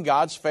seeking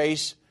God's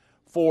face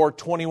for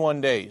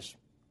 21 days.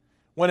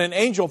 When an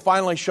angel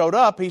finally showed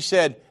up, he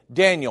said,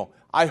 Daniel,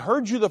 I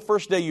heard you the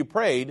first day you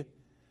prayed,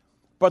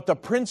 but the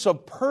prince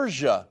of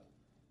Persia,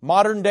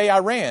 modern day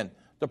Iran,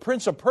 the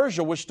prince of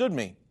Persia withstood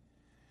me.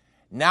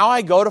 Now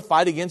I go to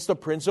fight against the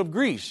prince of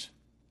Greece.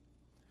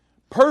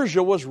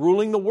 Persia was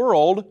ruling the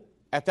world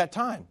at that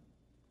time.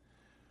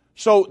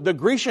 So the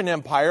Grecian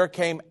Empire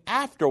came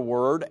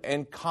afterward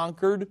and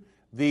conquered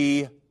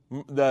the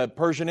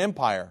Persian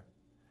Empire.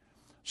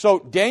 So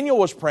Daniel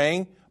was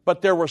praying,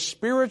 but there were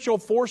spiritual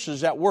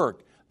forces at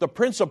work. The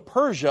prince of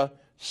Persia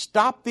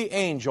stopped the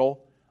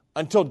angel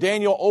until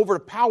Daniel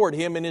overpowered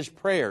him in his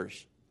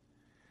prayers.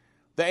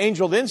 The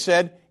angel then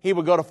said he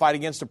would go to fight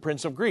against the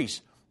prince of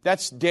Greece.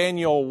 That's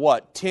Daniel,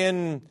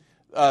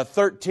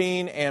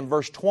 13 and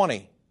verse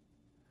 20.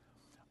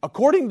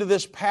 According to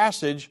this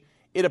passage,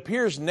 it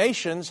appears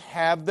nations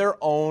have their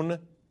own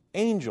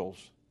angels.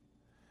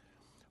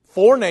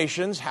 4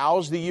 nations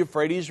house the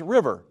Euphrates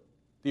River.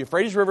 The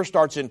Euphrates River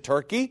starts in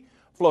Turkey,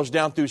 flows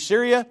down through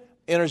Syria,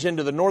 enters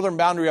into the northern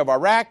boundary of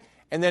Iraq,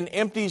 and then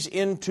empties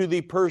into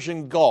the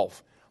Persian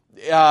Gulf.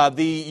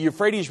 The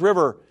Euphrates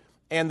River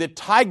and the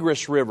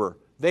Tigris River,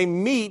 they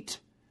meet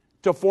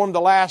to form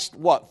the last,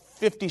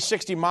 50,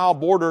 60-mile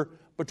border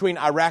between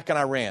Iraq and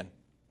Iran.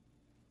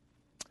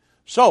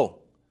 So,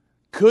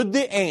 could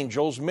the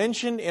angels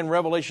mentioned in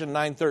Revelation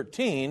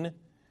 9:13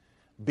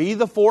 be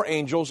the 4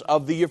 angels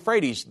of the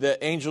Euphrates,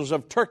 the angels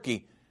of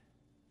Turkey,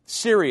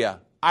 Syria,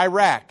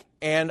 Iraq,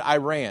 and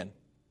Iran?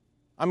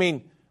 I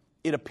mean,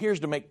 it appears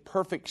to make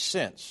perfect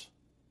sense.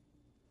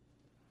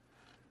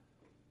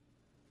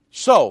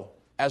 So,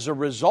 as a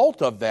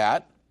result of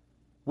that,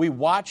 we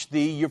watch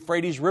the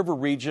Euphrates River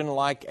region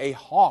like a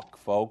hawk,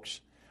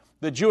 folks.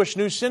 The Jewish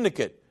News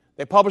Syndicate,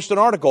 they published an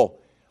article.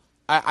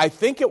 I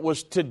think it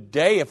was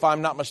today, if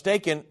I'm not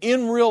mistaken,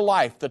 In Real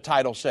Life, the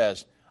title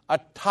says, a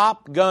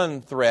Top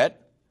Gun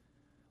threat,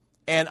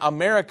 and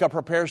America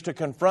prepares to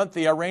confront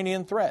the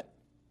Iranian threat.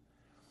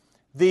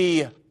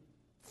 The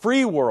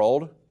free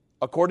world,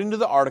 according to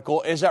the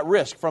article, is at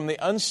risk from the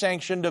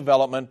unsanctioned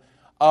development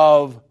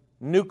of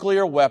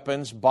nuclear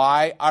weapons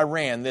by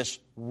Iran, this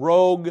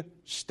rogue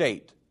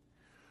state.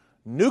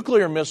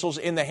 Nuclear missiles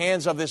in the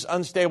hands of this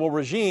unstable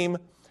regime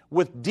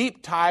with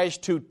deep ties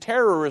to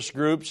terrorist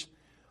groups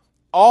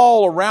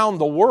all around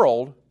the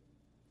world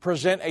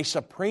present a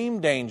supreme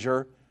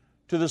danger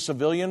to the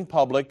civilian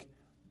public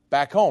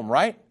back home,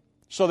 right?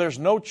 So there's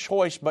no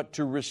choice but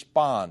to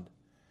respond.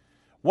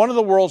 One of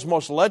the world's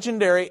most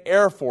legendary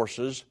air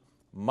forces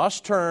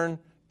must turn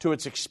to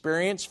its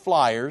experienced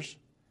flyers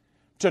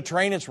to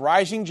train its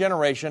rising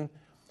generation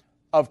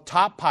of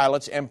top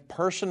pilots and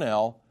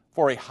personnel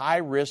for a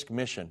high-risk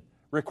mission,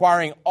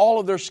 requiring all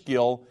of their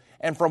skill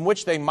and from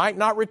which they might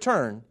not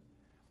return,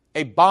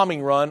 a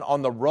bombing run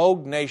on the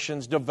rogue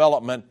nation's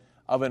development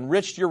of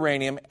enriched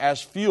uranium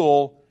as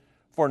fuel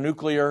for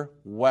nuclear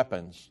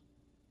weapons.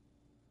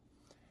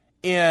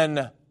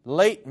 In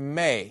late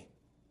May,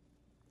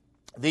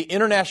 the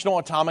International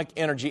Atomic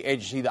Energy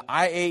Agency, the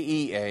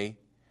IAEA,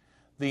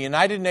 the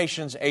United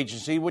Nations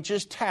agency, which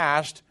is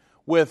tasked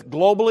with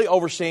globally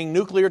overseeing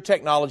nuclear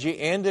technology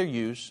and their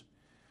use,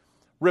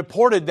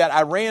 reported that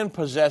Iran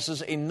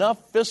possesses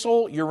enough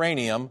fissile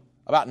uranium,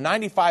 about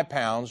 95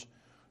 pounds,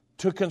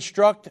 to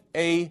construct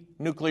a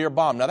nuclear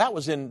bomb. Now, that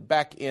was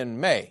back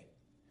in May.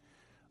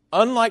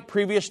 Unlike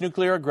previous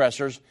nuclear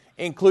aggressors,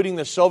 including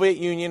the Soviet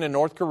Union and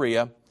North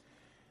Korea,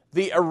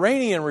 the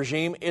Iranian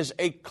regime is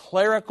a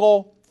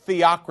clerical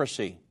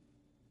theocracy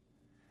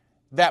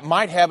that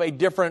might have a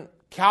different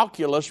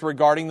calculus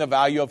regarding the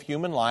value of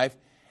human life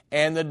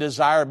and the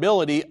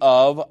desirability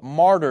of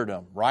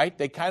martyrdom, right?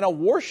 They kind of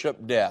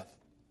worship death.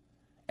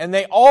 And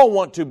they all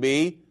want to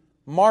be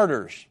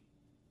martyrs.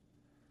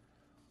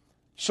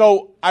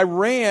 So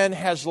Iran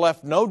has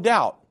left no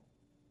doubt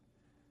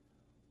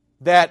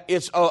that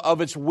it's of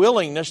its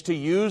willingness to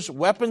use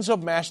weapons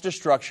of mass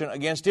destruction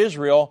against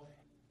Israel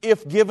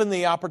if given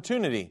the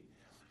opportunity.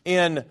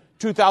 In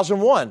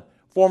 2001,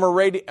 former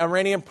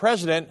Iranian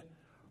President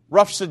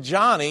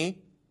Rafsanjani,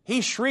 he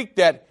shrieked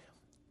that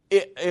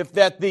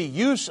the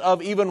use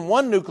of even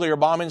one nuclear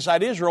bomb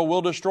inside Israel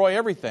will destroy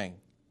everything,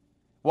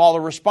 while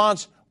the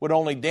response would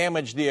only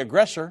damage the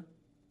aggressor.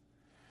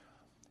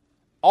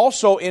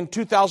 Also in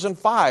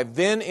 2005,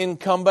 then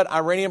incumbent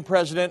Iranian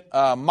President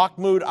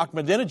Mahmoud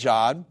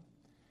Ahmadinejad,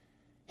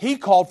 he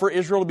called for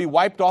Israel to be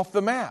wiped off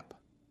the map.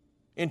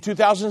 In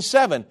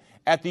 2007,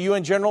 at the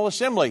UN General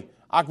Assembly,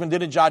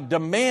 Ahmadinejad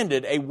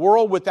demanded a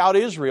world without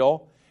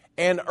Israel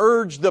and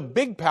urged the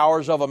big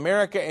powers of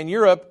America and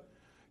Europe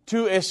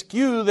to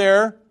eschew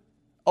their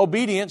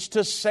obedience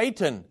to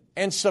Satan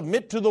and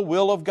submit to the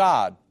will of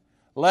God,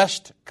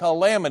 lest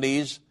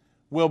calamities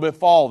will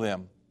befall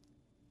them.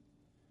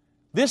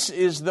 This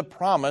is the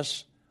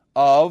promise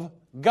of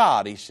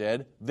God, he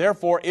said.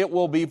 Therefore, it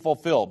will be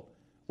fulfilled.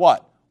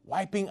 What?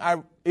 Wiping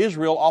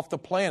Israel off the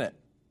planet.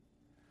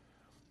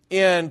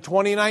 In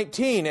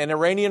 2019, an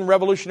Iranian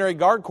Revolutionary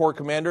Guard Corps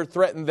commander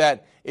threatened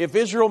that if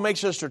Israel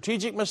makes a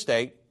strategic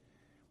mistake,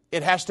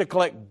 it has to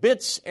collect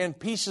bits and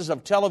pieces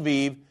of Tel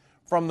Aviv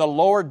from the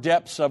lower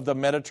depths of the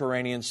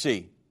Mediterranean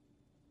Sea.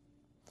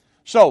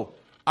 So,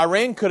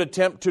 Iran could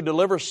attempt to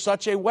deliver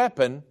such a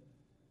weapon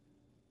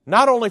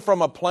not only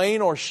from a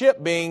plane or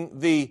ship bearing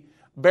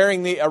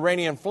the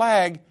Iranian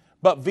flag,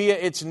 but via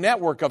its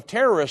network of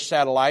terrorist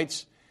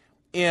satellites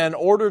in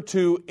order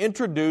to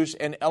introduce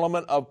an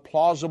element of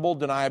plausible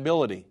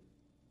deniability,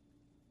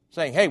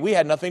 saying, hey, we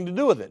had nothing to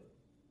do with it.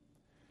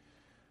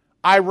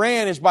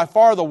 Iran is by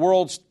far the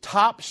world's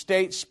top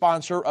state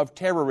sponsor of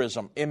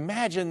terrorism.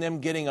 Imagine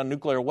them getting a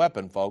nuclear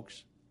weapon,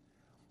 folks.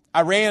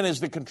 Iran is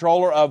the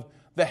controller of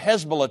the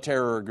Hezbollah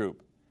terror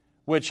group,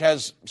 which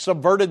has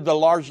subverted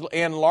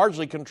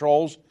largely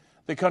controls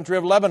the country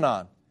of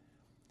Lebanon.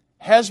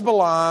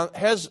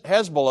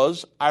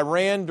 Hezbollah's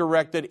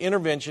Iran-directed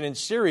intervention in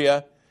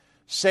Syria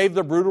saved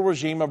the brutal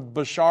regime of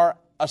Bashar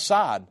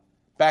Assad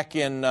back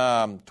in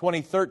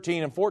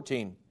 2013 and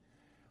 14.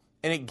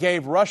 And it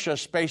gave Russia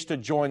space to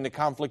join the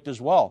conflict as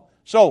well.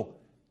 So,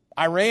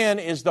 Iran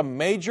is the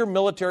major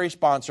military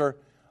sponsor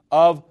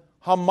of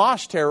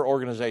Hamas terror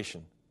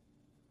organization,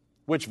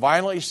 which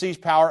violently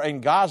seized power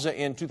in Gaza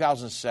in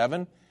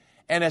 2007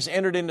 and has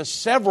entered into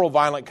several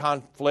violent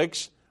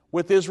conflicts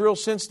with Israel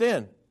since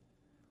then.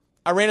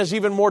 Iran is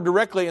even more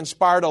directly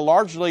inspired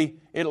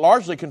it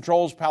largely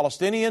controls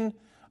Palestinian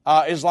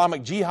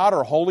Islamic Jihad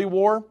or Holy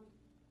War,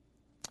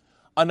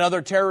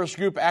 another terrorist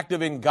group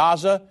active in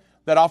Gaza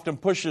that often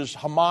pushes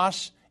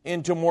Hamas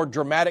into more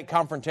dramatic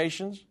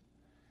confrontations.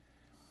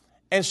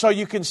 And so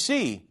you can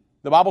see,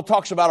 the Bible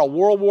talks about a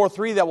World War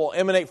III that will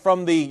emanate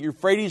from the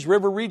Euphrates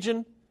River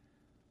region.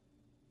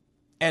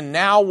 And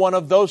now one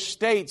of those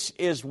states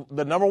is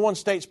the number one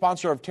state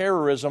sponsor of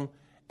terrorism,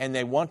 and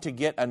they want to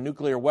get a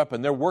nuclear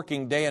weapon. They're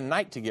working day and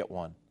night to get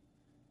one.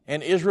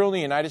 And Israel and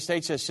the United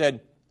States has said,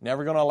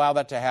 never going to allow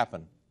that to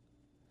happen.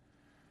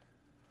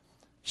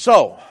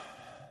 So,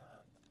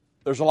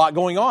 there's a lot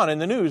going on in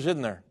the news,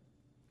 isn't there?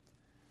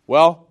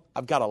 Well,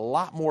 I've got a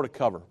lot more to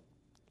cover.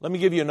 Let me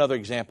give you another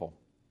example.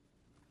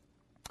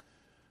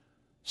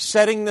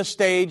 Setting the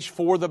stage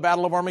for the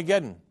Battle of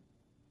Armageddon.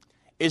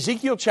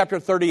 Ezekiel chapter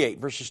 38,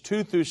 verses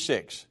 2 through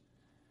 6.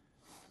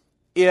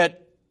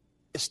 It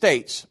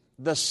states,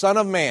 the Son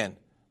of Man,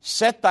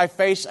 set thy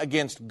face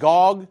against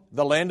Gog,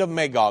 the land of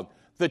Magog,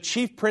 the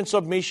chief prince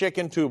of Meshech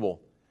and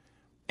Tubal,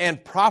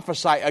 and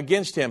prophesy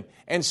against him,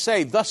 and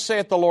say, thus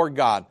saith the Lord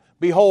God,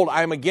 behold,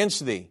 I am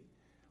against thee,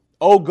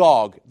 O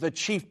Gog, the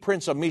chief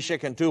prince of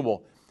Meshech and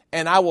Tubal,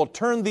 and I will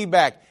turn thee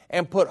back,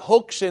 and put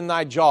hooks in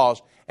thy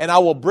jaws, and I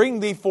will bring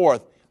thee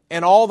forth,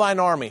 and all thine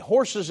army,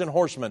 horses and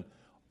horsemen,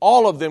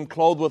 all of them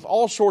clothed with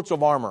all sorts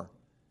of armor,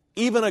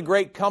 even a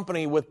great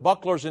company with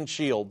bucklers and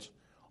shields,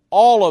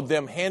 all of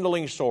them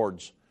handling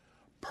swords,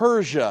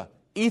 Persia,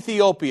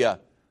 Ethiopia,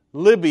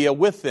 Libya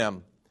with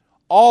them,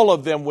 all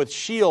of them with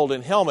shield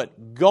and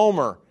helmet,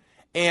 Gomer,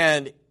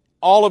 and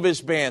all of his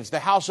bands, the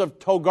house of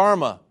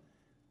Togarmah,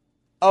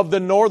 of the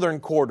northern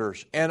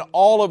quarters, and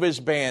all of his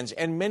bands,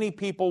 and many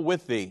people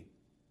with thee.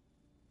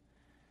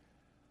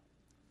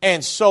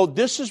 And so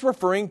this is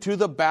referring to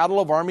the Battle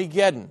of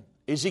Armageddon.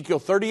 Ezekiel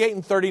 38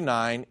 and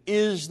 39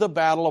 is the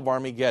Battle of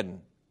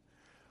Armageddon.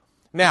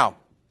 Now,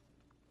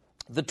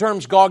 the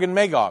terms Gog and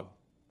Magog,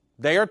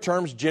 they are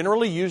terms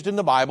generally used in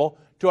the Bible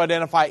to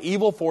identify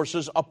evil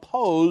forces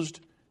opposed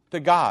to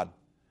God.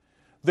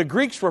 The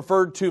Greeks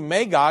referred to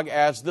Magog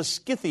as the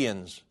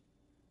Scythians,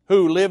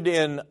 who lived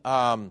in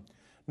the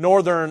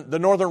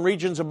northern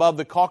regions above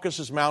the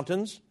Caucasus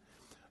Mountains.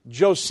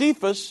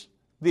 Josephus,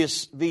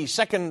 the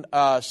second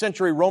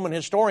century Roman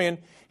historian,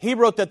 he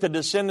wrote that the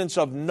descendants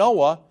of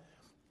Noah,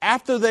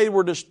 after they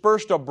were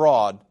dispersed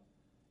abroad,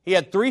 he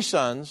had 3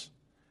 sons.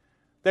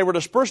 They were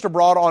dispersed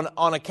abroad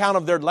on account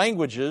of their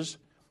languages,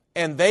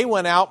 and they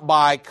went out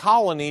by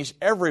colonies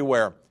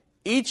everywhere.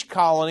 Each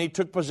colony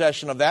took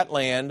possession of that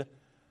land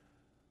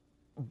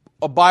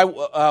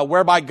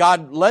whereby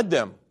God led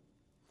them.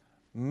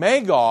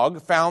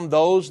 Magog founded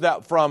those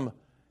that from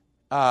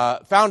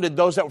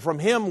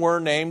him were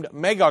named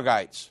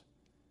Magogites,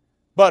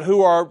 but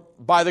who are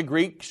by the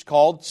Greeks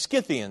called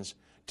Scythians.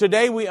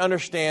 Today we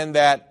understand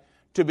that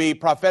to be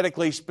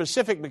prophetically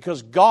specific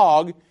because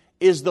Gog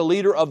is the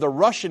leader of the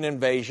Russian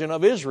invasion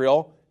of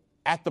Israel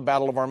at the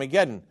Battle of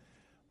Armageddon.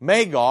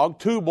 Magog,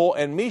 Tubal,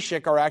 and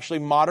Meshech are actually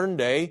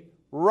modern-day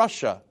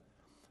Russia.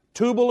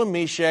 Tubal and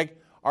Meshech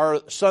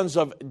are sons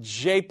of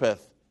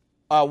Japheth,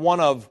 one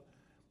of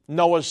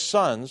Noah's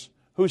sons,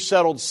 who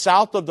settled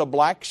south of the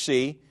Black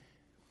Sea,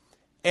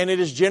 and it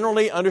is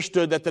generally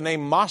understood that the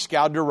name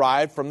Moscow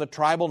derived from the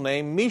tribal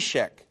name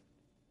Meshech.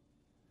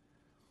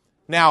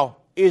 Now,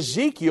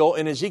 Ezekiel,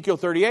 in Ezekiel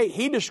 38,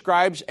 he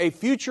describes a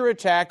future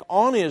attack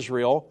on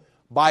Israel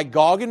by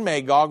Gog and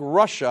Magog,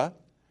 Russia,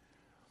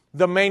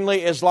 the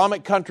mainly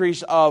Islamic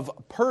countries of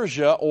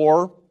Persia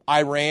or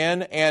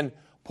Iran, and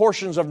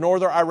portions of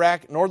northern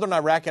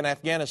Iraq and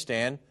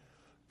Afghanistan,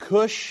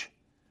 Cush,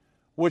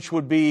 which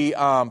would be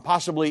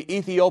possibly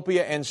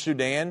Ethiopia and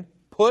Sudan,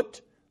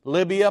 Put,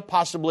 Libya,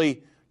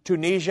 possibly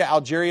Tunisia,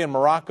 Algeria, and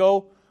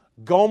Morocco,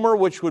 Gomer,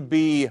 which would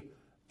be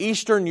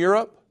Eastern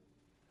Europe,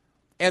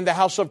 and the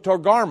house of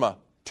Togarmah,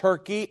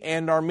 Turkey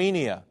and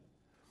Armenia.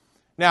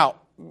 Now,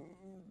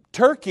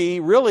 Turkey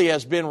really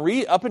has been,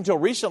 up until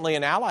recently,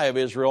 an ally of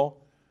Israel,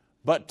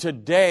 but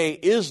today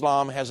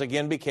Islam has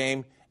again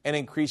become an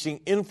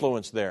increasing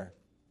influence there.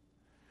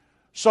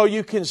 So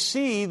you can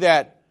see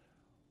that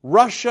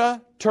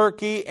Russia,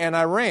 Turkey, and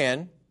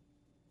Iran,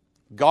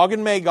 Gog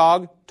and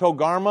Magog,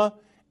 Togarmah,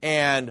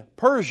 and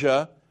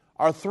Persia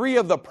are three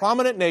of the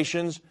prominent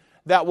nations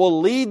that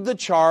will lead the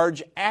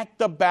charge at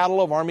the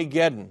Battle of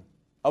Armageddon,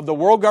 of the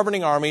world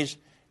governing armies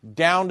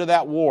down to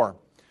that war.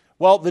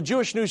 Well, the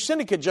Jewish News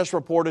Syndicate just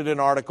reported an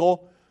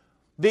article,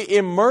 the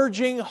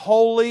emerging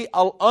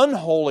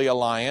unholy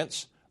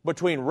alliance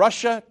between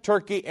Russia,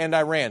 Turkey, and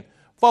Iran.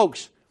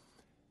 Folks,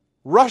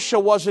 Russia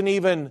wasn't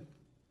even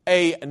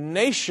a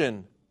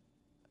nation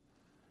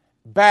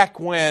back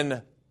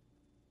when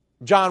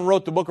John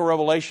wrote the book of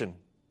Revelation,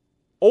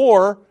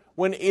 or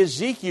when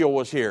Ezekiel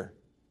was here.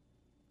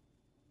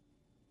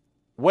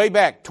 Way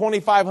back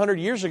 2,500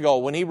 years ago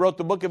when he wrote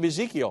the book of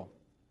Ezekiel.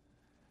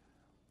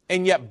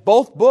 And yet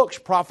both books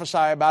prophesy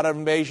about an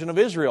invasion of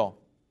Israel.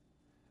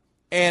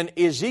 And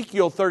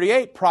Ezekiel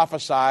 38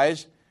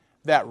 prophesies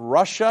that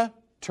Russia,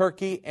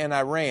 Turkey, and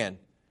Iran,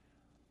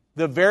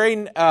 the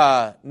very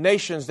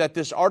nations that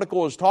this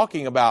article is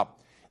talking about,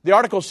 the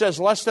article says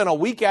less than a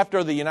week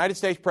after the United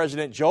States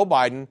President Joe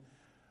Biden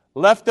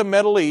left the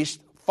Middle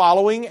East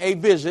following a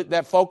visit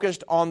that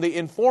focused on the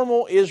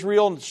informal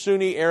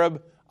Israel-Sunni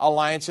Arab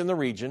alliance in the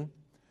region,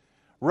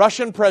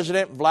 Russian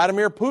President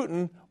Vladimir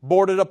Putin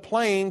boarded a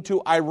plane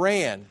to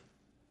Iran,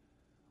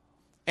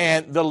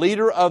 and the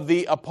leader of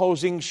the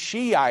opposing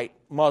Shiite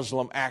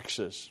Muslim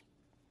axis.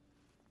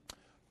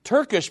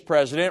 Turkish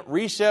President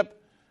Recep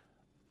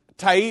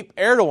Tayyip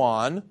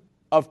Erdogan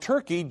of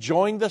Turkey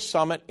joined the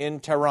summit in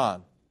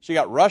Tehran. So you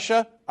got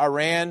Russia,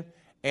 Iran,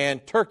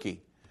 and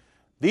Turkey.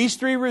 These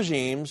three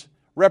regimes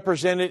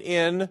represented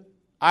in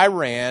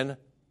Iran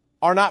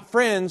are not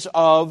friends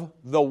of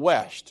the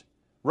West.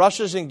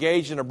 Russia's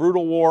engaged in a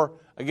brutal war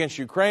against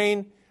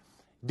Ukraine,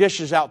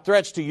 dishes out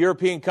threats to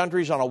European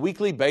countries on a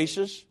weekly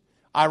basis.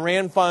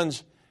 Iran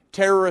funds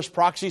terrorist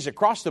proxies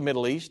across the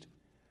Middle East.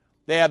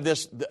 They have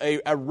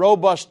a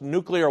robust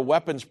nuclear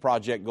weapons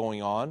project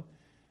going on,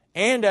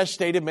 and as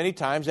stated many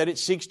times, that it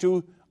seeks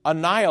to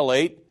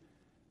annihilate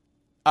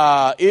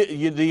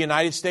the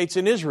United States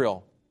and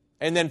Israel.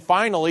 And then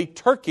finally,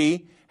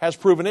 Turkey has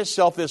proven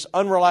itself this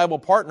unreliable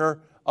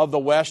partner of the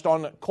West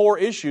on core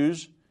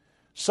issues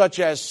such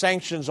as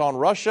sanctions on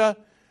Russia,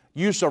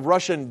 use of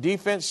Russian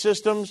defense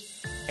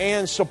systems,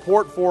 and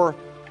support for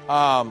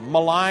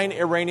malign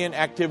Iranian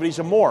activities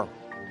and more.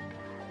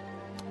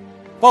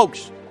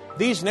 Folks,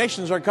 these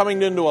nations are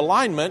coming into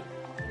alignment,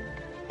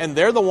 and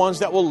they're the ones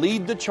that will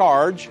lead the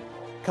charge.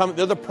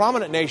 They're the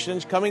prominent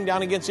nations coming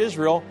down against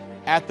Israel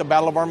at the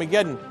Battle of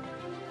Armageddon.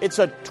 It's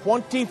a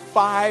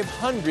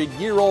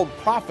 2,500-year-old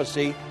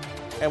prophecy,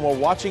 and we're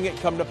watching it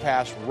come to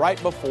pass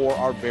right before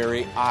our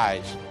very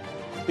eyes,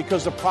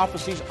 because the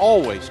prophecies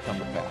always come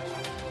to pass.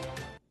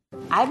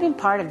 I've been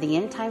part of the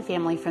End Time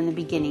family from the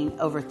beginning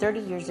over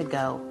 30 years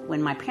ago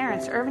when my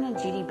parents, Irvin and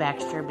Judy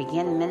Baxter,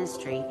 began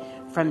ministry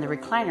from the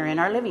recliner in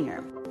our living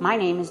room. My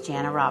name is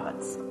Jana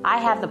Robbins. I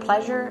have the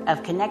pleasure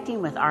of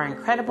connecting with our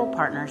incredible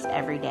partners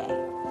every day.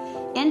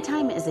 End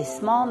Time is a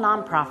small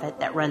nonprofit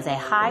that runs a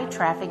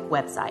high-traffic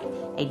website,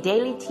 a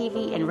daily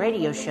TV and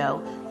radio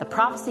show, the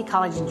Prophecy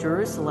College in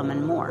Jerusalem,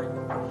 and more.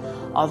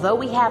 Although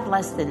we have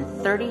less than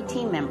 30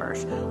 team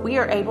members, we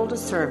are able to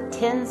serve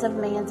tens of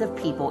millions of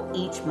people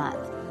each month.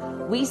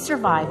 We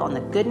survive on the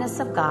goodness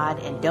of God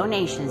and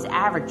donations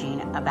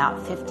averaging about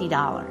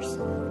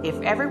 $50. If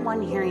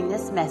everyone hearing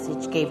this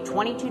message gave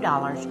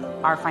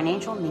 $22, our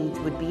financial needs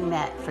would be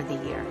met for the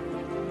year.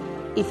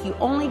 If you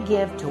only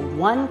give to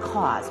one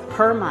cause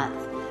per month,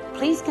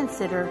 please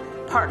consider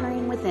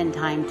partnering with End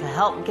Time to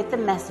help get the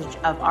message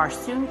of our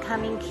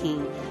soon-coming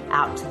King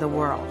out to the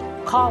world.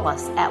 Call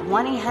us at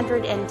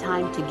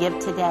 1-800-END-TIME to give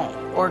today,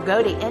 or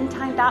go to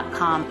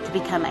endtime.com to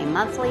become a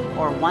monthly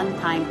or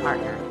one-time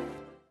partner.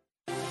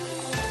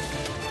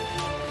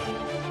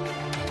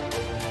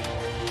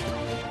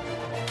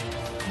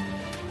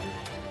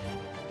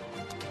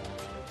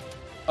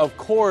 Of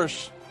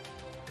course,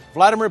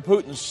 Vladimir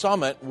Putin's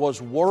summit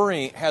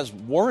has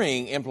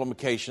worrying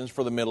implications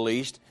for the Middle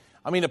East.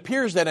 I mean, it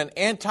appears that an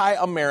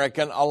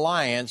anti-American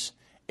alliance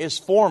is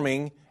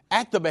forming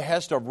at the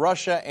behest of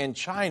Russia and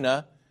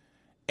China,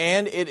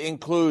 and it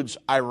includes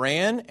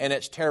Iran and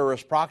its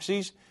terrorist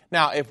proxies.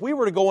 Now, if we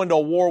were to go into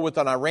a war with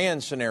an Iran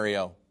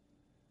scenario,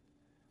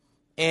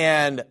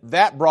 and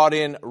that brought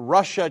in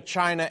Russia,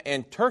 China,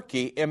 and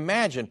Turkey,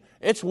 imagine,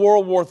 it's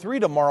World War III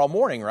tomorrow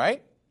morning,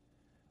 right?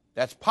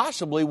 That's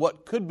possibly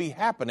what could be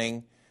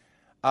happening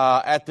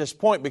at this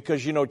point,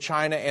 because, you know,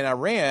 China and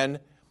Iran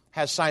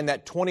has signed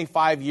that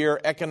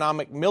 25-year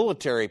economic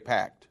military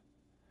pact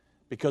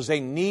because they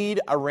need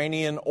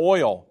Iranian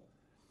oil.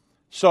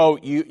 So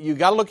you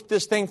got to look at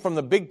this thing from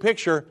the big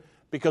picture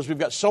because we've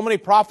got so many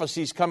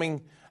prophecies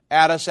coming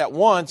at us at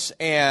once,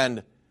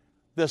 and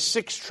the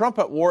Sixth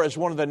Trumpet War is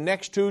one of the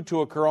next two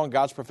to occur on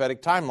God's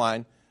prophetic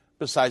timeline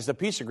besides the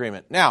peace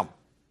agreement. Now,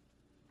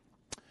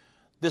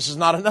 this is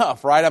not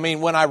enough, right? I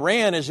mean, when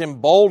Iran is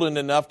emboldened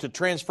enough to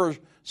transfer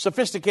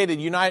sophisticated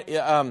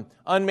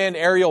unmanned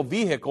aerial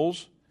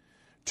vehicles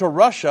to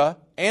Russia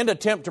and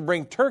attempt to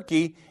bring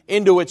Turkey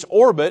into its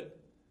orbit,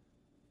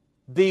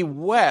 the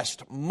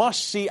West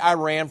must see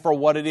Iran for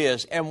what it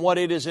is and what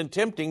it is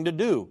attempting to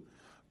do.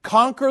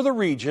 Conquer the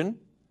region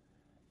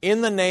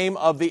in the name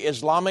of the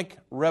Islamic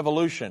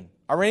Revolution.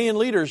 Iranian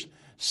leaders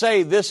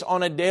say this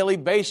on a daily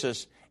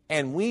basis,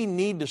 and we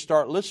need to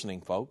start listening,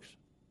 folks.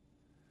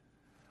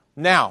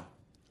 Now,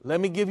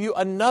 let me give you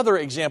another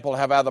example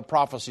of how the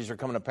prophecies are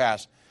coming to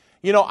pass.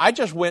 You know, I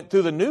just went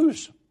through the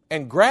news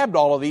and grabbed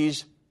all of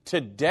these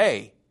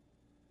today.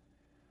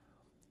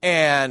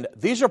 And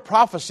these are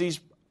prophecies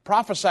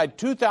prophesied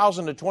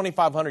 2,000 to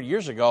 2,500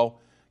 years ago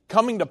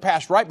coming to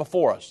pass right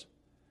before us.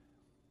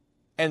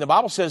 And the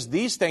Bible says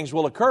these things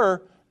will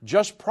occur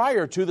just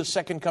prior to the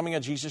second coming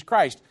of Jesus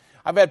Christ.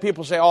 I've had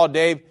people say, oh,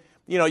 Dave,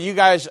 you know, you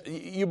guys,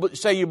 you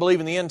say you believe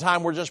in the end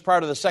time, we're just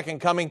prior to the second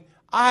coming.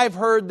 I've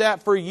heard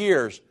that for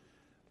years.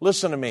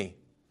 Listen to me.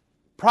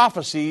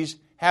 Prophecies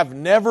have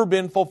never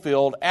been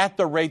fulfilled at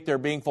the rate they're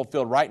being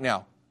fulfilled right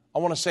now. I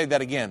want to say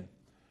that again.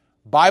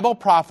 Bible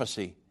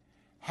prophecy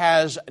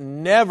has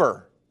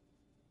never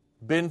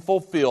been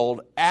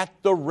fulfilled at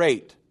the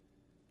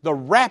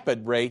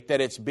rapid rate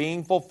that it's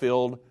being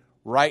fulfilled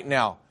right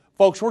now.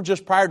 Folks, we're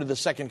just prior to the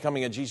second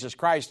coming of Jesus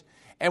Christ,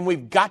 and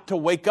we've got to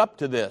wake up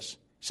to this.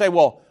 Say,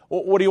 well,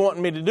 what do you want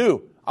me to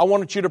do? I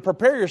want you to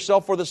prepare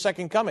yourself for the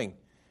second coming.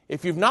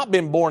 If you've not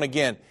been born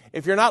again,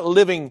 if you're not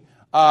living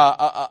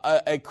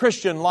a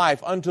Christian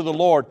life unto the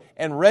Lord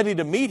and ready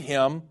to meet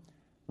Him,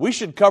 we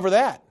should cover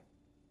that.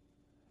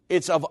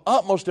 It's of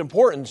utmost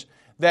importance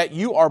that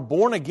you are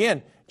born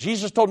again.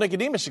 Jesus told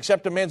Nicodemus,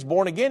 except a man's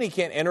born again, he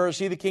can't enter or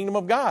see the kingdom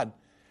of God.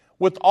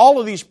 With all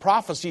of these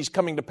prophecies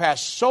coming to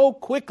pass so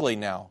quickly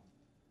now,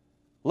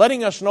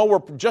 letting us know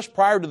we're just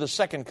prior to the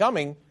second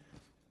coming,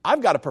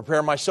 I've got to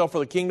prepare myself for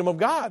the kingdom of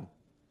God.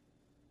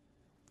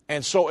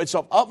 And so it's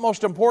of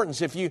utmost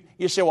importance. If you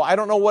say, well, I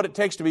don't know what it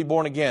takes to be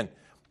born again.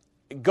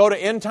 Go to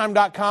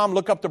endtime.com,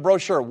 look up the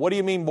brochure. What do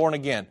you mean born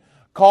again?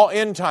 Call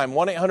Endtime,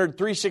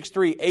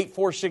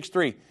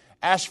 1-800-363-8463.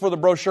 Ask for the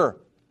brochure.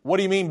 What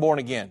do you mean born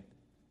again?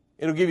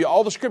 It'll give you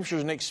all the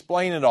scriptures and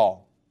explain it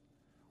all.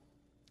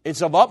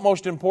 It's of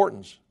utmost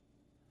importance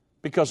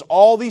because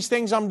all these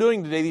things I'm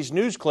doing today, these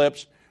news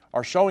clips,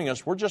 are showing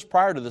us we're just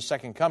prior to the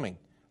second coming.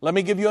 Let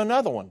me give you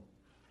another one.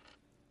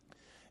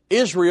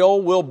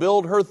 Israel will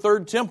build her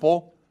third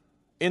temple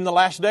in the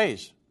last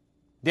days.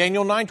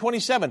 Daniel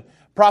 9:27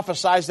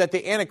 prophesies that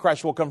the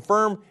Antichrist will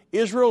confirm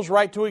Israel's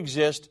right to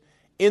exist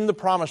in the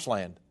Promised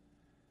Land.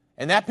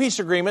 And that peace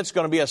agreement is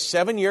going to be a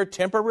 7-year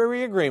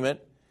temporary agreement,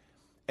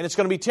 and it's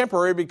going to be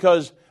temporary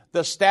because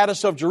the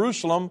status of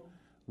Jerusalem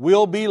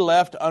will be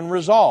left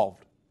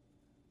unresolved.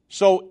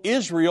 So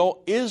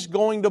Israel is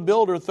going to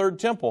build her third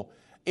temple.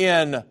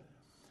 In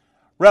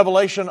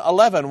Revelation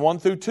 11, 1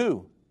 through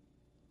 2,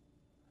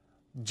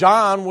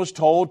 John was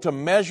told to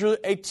measure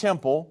a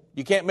temple.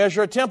 You can't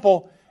measure a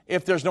temple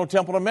if there's no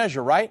temple to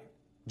measure, right?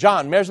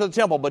 John, measure the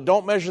temple, but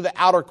don't measure the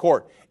outer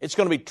court. It's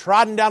going to be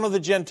trodden down of the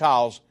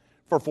Gentiles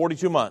for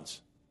 42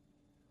 months.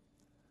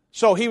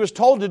 So he was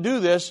told to do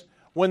this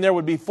when there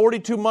would be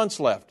 42 months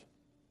left.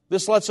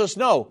 This lets us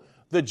know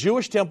the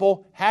Jewish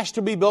temple has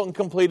to be built and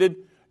completed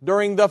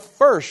during the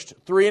first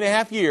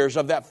 3.5 years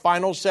of that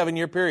final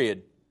 7-year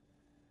period.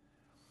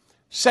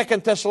 2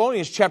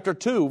 Thessalonians chapter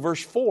 2,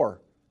 verse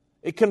 4.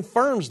 It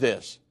confirms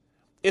this.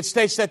 It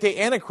states that the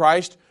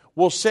Antichrist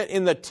will sit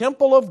in the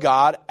temple of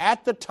God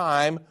at the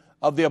time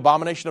of the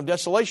abomination of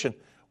desolation,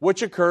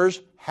 which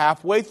occurs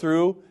halfway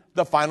through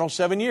the final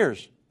 7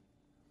 years.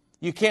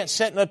 You can't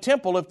sit in a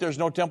temple if there's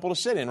no temple to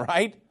sit in,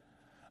 right?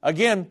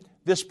 Again,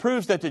 this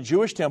proves that the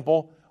Jewish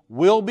temple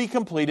will be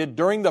completed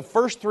during the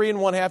first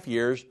 3.5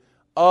 years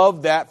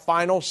of that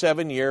final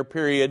 7-year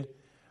period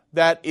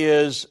that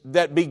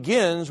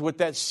begins with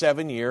that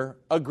 7-year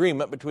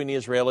agreement between the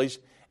Israelis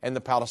and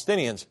the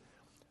Palestinians.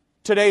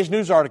 Today's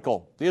news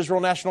article, the Israel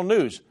National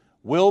News,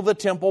 will the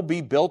temple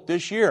be built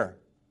this year?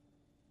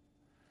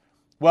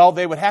 Well,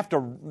 they would have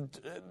to,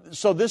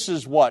 so this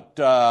is what,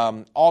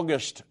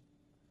 August.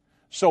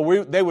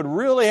 So they would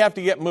really have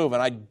to get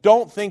moving. I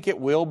don't think it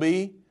will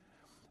be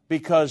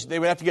because they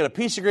would have to get a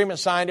peace agreement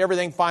signed,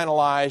 everything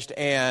finalized,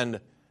 and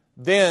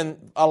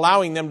then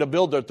allowing them to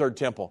build their third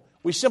temple.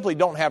 We simply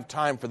don't have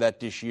time for that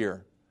this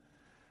year.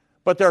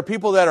 But there are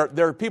people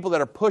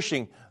that are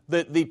pushing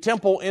the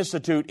Temple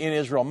Institute in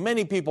Israel.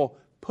 Many people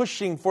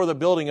pushing for the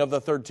building of the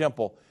third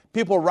temple.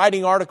 People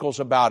writing articles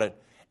about it,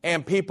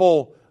 and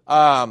people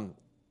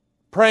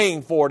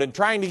praying for it and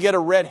trying to get a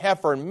red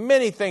heifer. And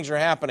many things are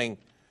happening,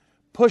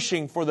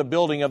 pushing for the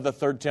building of the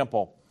third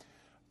temple.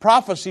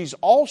 Prophecies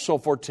also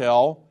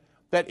foretell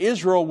that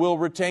Israel will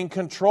retain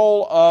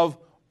control of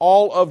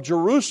all of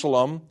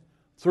Jerusalem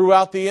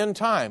throughout the end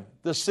time,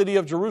 the city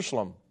of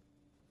Jerusalem.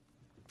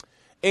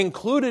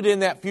 Included in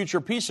that future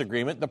peace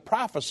agreement, the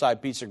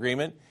prophesied peace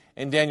agreement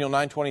in Daniel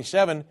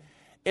 9:27,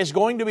 is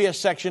going to be a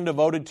section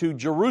devoted to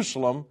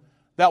Jerusalem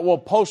that will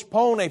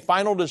postpone a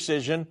final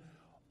decision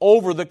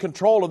over the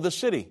control of the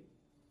city.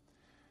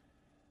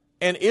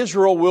 And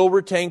Israel will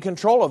retain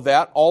control of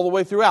that all the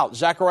way throughout.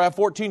 Zechariah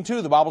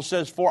 14:2, the Bible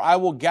says, "For I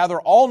will gather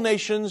all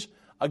nations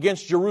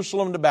against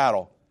Jerusalem to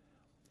battle,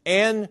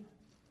 and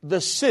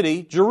the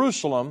city,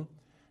 Jerusalem,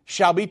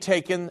 shall be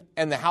taken,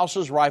 and the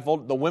houses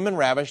rifled, the women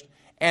ravished,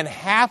 and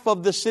half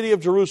of the city of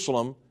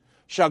Jerusalem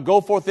shall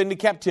go forth into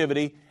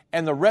captivity,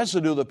 and the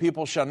residue of the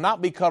people shall not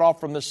be cut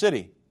off from the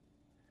city."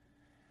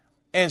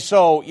 And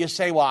so you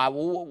say, well,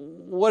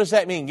 what does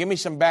that mean? Give me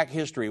some back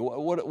history.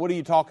 What are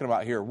you talking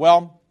about here?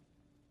 Well,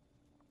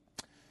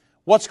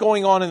 what's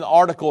going on in the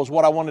article is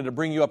what I wanted to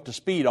bring you up to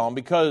speed on,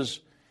 because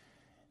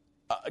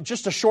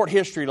just a short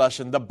history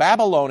lesson. The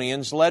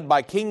Babylonians, led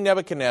by King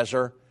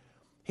Nebuchadnezzar,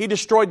 he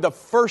destroyed the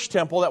first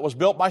temple that was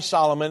built by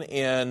Solomon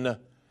in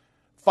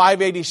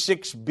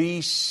 586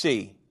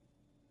 BC.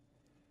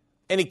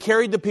 And he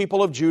carried the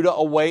people of Judah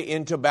away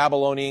into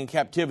Babylonian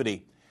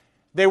captivity.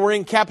 They were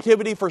in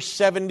captivity for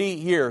 70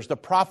 years. The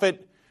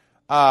prophet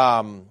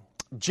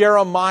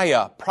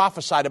Jeremiah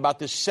prophesied about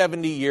this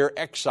 70-year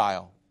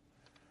exile.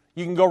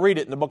 You can go read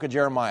it in the book of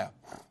Jeremiah.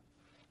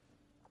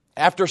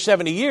 After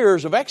 70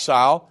 years of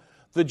exile,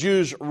 the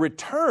Jews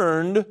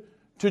returned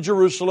to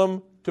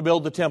Jerusalem to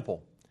build the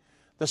temple.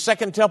 The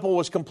second temple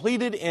was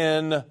completed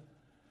in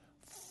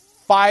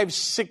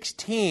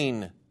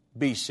 516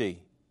 BC.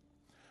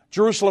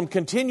 Jerusalem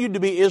continued to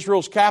be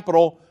Israel's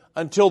capital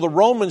until the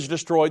Romans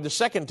destroyed the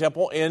second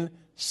temple in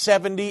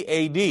 70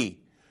 AD.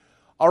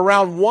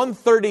 Around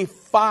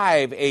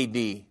 135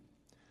 AD,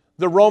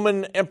 the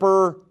Roman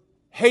Emperor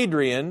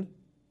Hadrian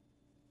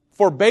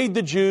forbade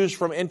the Jews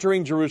from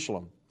entering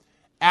Jerusalem.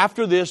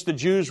 After this, the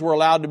Jews were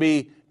allowed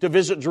to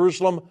visit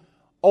Jerusalem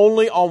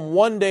only on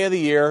one day of the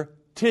year,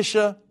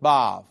 Tisha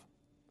B'Av.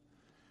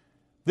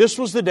 This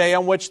was the day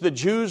on which the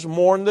Jews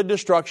mourned the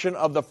destruction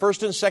of the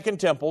first and second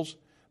temples.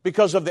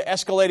 Because of the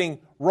escalating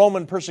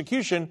Roman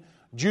persecution,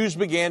 Jews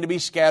began to be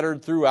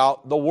scattered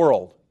throughout the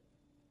world.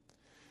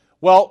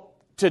 Well,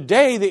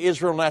 today the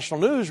Israel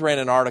National News ran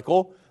an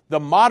article, "The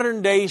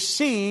Modern Day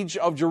Siege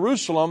of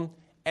Jerusalem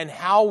and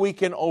How We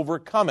Can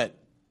Overcome It."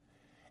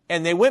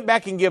 And they went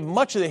back and give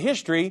much of the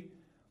history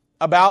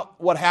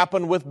about what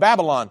happened with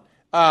Babylon.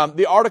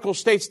 The article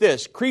states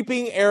this: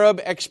 "Creeping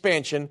Arab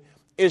expansion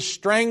is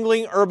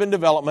strangling urban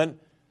development,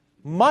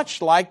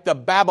 much like the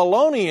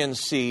Babylonian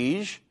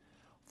siege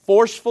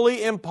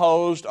forcefully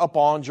imposed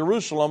upon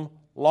Jerusalem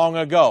long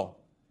ago."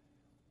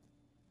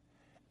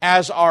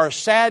 As our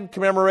sad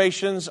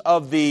commemorations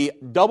of the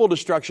double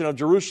destruction of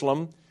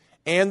Jerusalem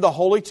and the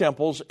holy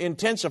temples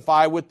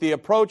intensify with the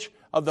approach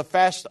of the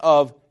fast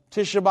of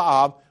Tisha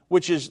B'Av,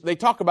 which is, they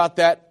talk about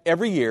that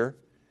every year,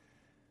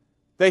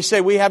 they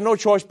say we have no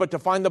choice but to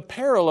find the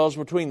parallels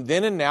between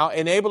then and now,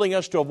 enabling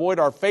us to avoid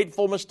our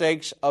fateful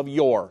mistakes of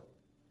yore.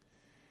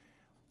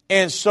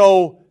 And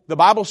so the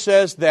Bible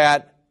says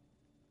that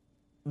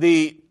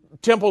the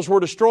temples were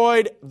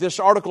destroyed. This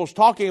article is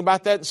talking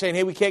about that and saying,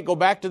 hey, we can't go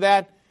back to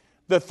that.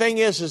 The thing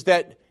is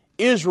that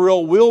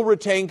Israel will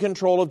retain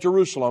control of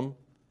Jerusalem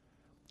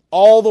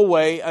all the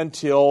way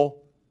until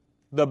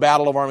the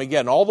Battle of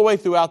Armageddon, all the way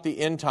throughout the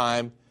end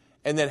time,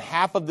 and then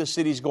half of the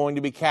city is going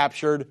to be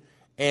captured,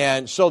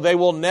 and so they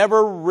will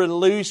never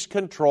release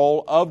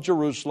control of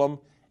Jerusalem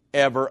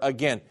ever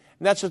again.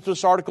 And that's what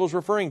this article is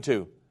referring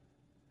to.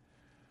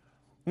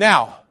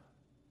 Now,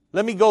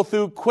 let me go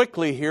through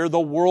quickly here the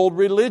world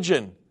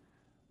religion.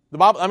 The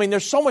Bible,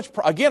 there's so much,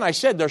 again, I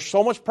said there's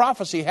so much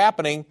prophecy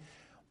happening.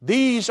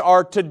 These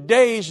are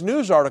today's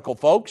news article,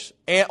 folks,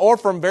 or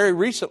from very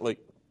recently.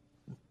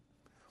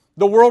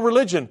 The world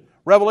religion,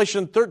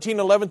 Revelation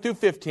 13:11 through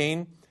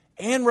 15,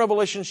 and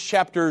Revelation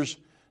chapters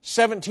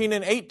 17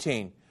 and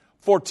 18,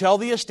 foretell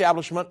the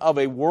establishment of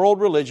a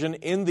world religion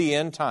in the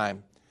end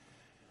time.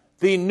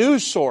 The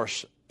news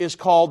source is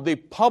called the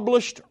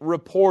Published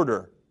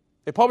Reporter.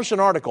 They published an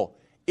article.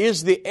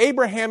 Is the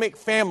Abrahamic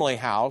family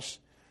house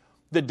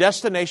the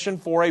destination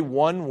for a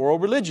one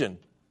world religion?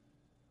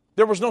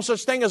 There was no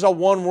such thing as a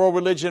one world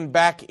religion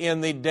back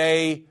in the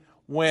day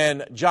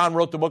when John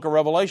wrote the book of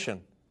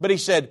Revelation. But he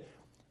said,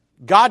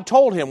 God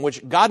told him,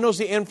 which God knows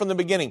the end from the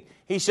beginning.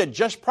 He said,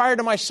 just prior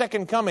to my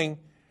second coming,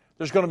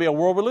 there's going to be a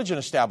world religion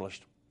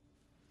established.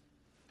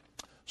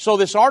 So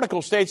this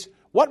article states,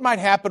 what might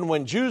happen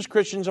when Jews,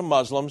 Christians, and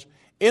Muslims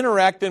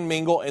interact and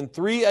mingle in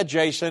three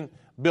adjacent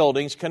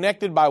buildings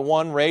connected by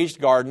one raised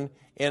garden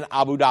in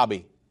Abu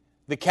Dhabi,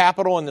 the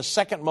capital and the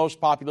second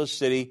most populous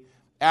city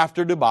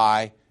after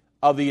Dubai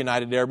of the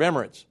United Arab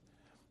Emirates.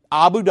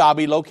 Abu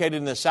Dhabi, located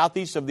in the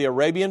southeast of the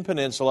Arabian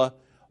Peninsula,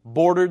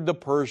 bordered the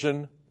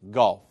Persian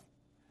Gulf.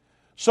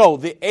 So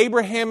the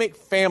Abrahamic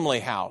family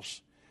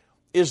house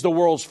is the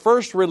world's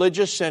first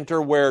religious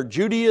center where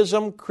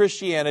Judaism,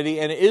 Christianity,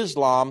 and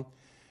Islam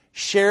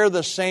share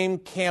the same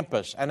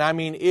campus. And I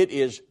mean, it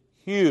is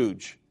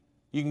huge.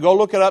 You can go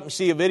look it up and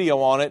see a video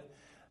on it,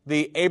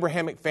 the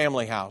Abrahamic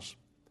Family House.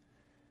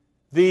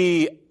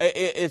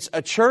 It's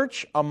a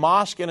church, a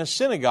mosque, and a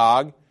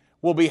synagogue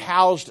will be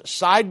housed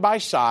side by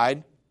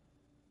side,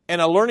 and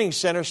a learning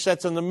center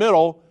sits in the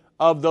middle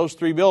of those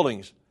three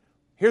buildings.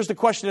 Here's the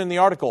question in the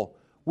article.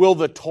 Will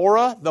the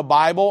Torah, the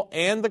Bible,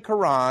 and the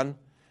Quran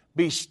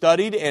be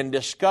studied and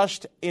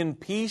discussed in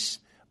peace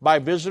by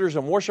visitors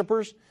and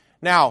worshipers?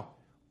 Now,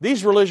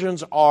 these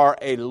religions are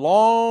a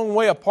long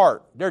way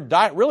apart. They're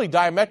really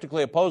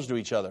diametrically opposed to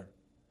each other.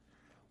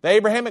 The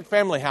Abrahamic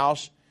Family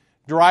House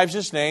derives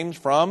its name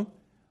from,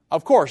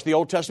 of course, the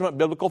Old Testament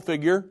biblical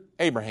figure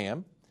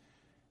Abraham,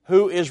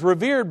 who is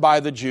revered by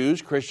the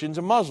Jews, Christians,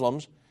 and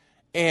Muslims.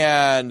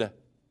 And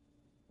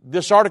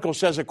this article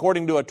says,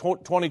 according to a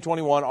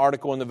 2021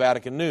 article in the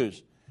Vatican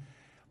News,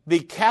 the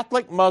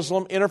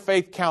Catholic-Muslim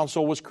Interfaith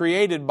Council was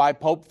created by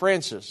Pope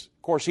Francis.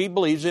 Of course, he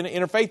believes in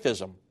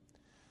interfaithism.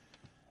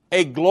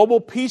 A global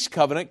peace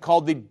covenant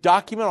called the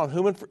Document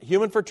on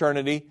Human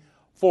Fraternity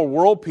for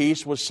World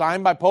Peace was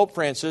signed by Pope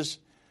Francis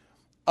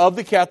of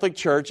the Catholic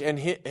Church and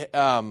His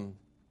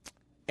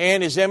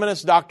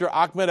Eminence Dr.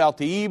 Ahmed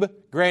Al-Taib,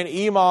 Grand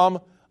Imam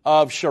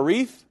of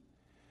Sharif.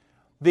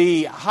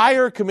 The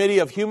Higher Committee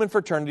of Human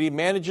Fraternity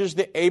manages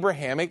the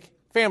Abrahamic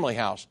Family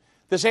House.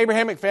 This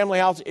Abrahamic Family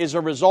House is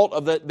a result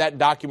of that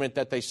document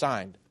that they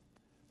signed,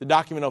 the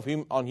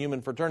Document on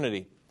Human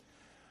Fraternity.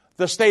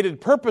 The stated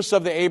purpose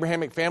of the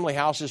Abrahamic Family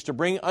House is to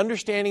bring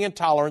understanding and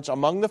tolerance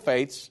among the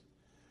faiths,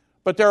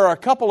 but there are a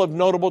couple of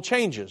notable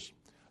changes.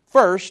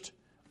 First,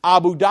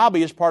 Abu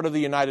Dhabi is part of the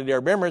United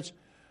Arab Emirates,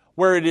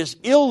 where it is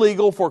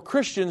illegal for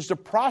Christians to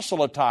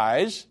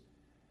proselytize,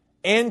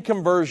 and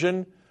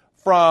conversion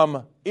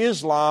from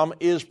Islam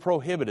is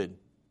prohibited.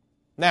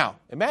 Now,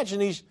 imagine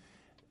these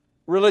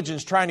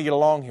religions trying to get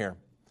along here.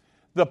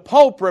 The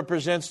Pope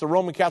represents the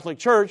Roman Catholic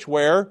Church,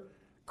 where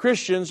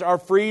Christians are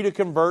free to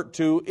convert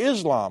to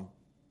Islam,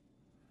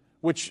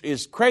 which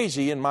is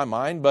crazy in my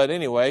mind, but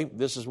anyway,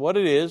 this is what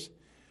it is.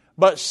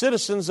 But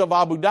citizens of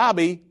Abu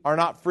Dhabi are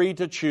not free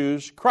to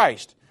choose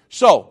Christ.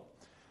 So,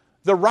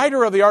 the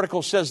writer of the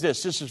article says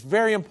this is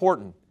very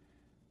important.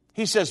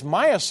 He says,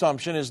 my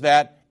assumption is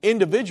that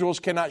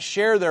individuals cannot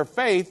share their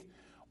faith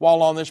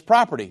while on this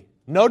property.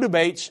 No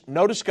debates,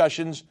 no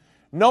discussions,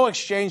 no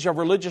exchange of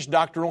religious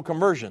doctrinal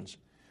conversions.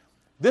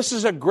 This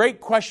is a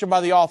great question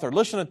by the author.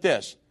 Listen at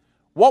this.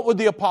 What would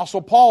the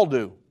Apostle Paul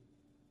do?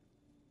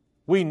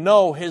 We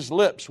know his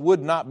lips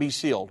would not be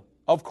sealed.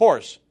 Of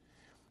course.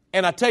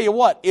 And I tell you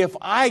what, if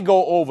I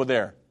go over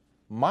there,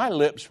 my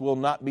lips will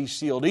not be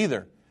sealed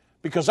either,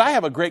 because I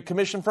have a great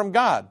commission from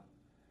God.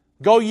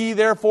 Go ye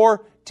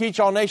therefore,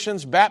 teach all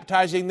nations,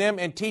 baptizing them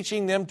and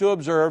teaching them to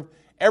observe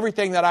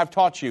everything that I've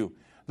taught you.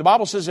 The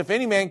Bible says if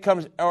any man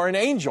comes, or an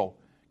angel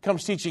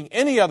comes teaching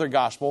any other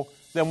gospel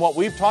than what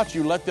we've taught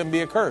you, let them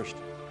be accursed.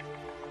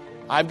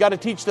 I've got to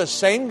teach the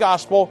same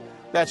gospel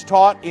that's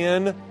taught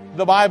in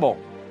the Bible.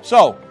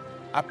 So,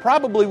 I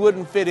probably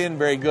wouldn't fit in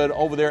very good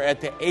over there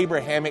at the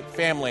Abrahamic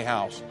Family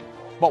House.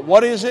 But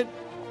what is it?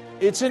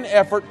 It's an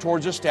effort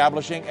towards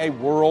establishing a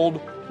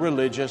world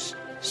religious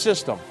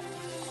system.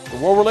 The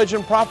world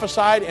religion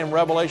prophesied in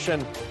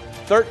Revelation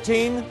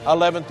 13,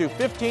 11 through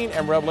 15,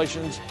 and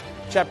Revelations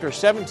chapter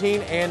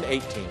 17 and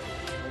 18.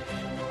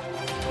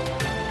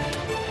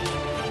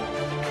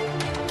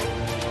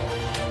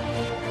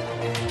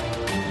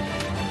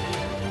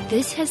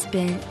 This has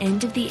been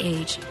End of the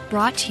Age,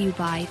 brought to you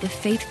by the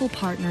faithful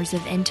partners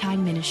of End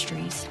Time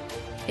Ministries.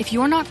 If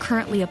you're not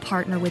currently a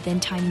partner with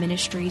End Time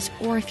Ministries,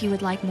 or if you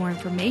would like more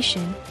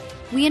information,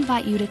 we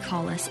invite you to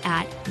call us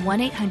at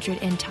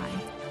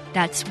 1-800-END-TIME.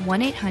 That's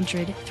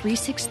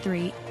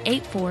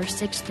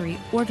 1-800-363-8463,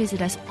 or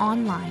visit us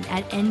online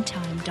at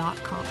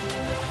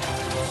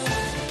endtime.com.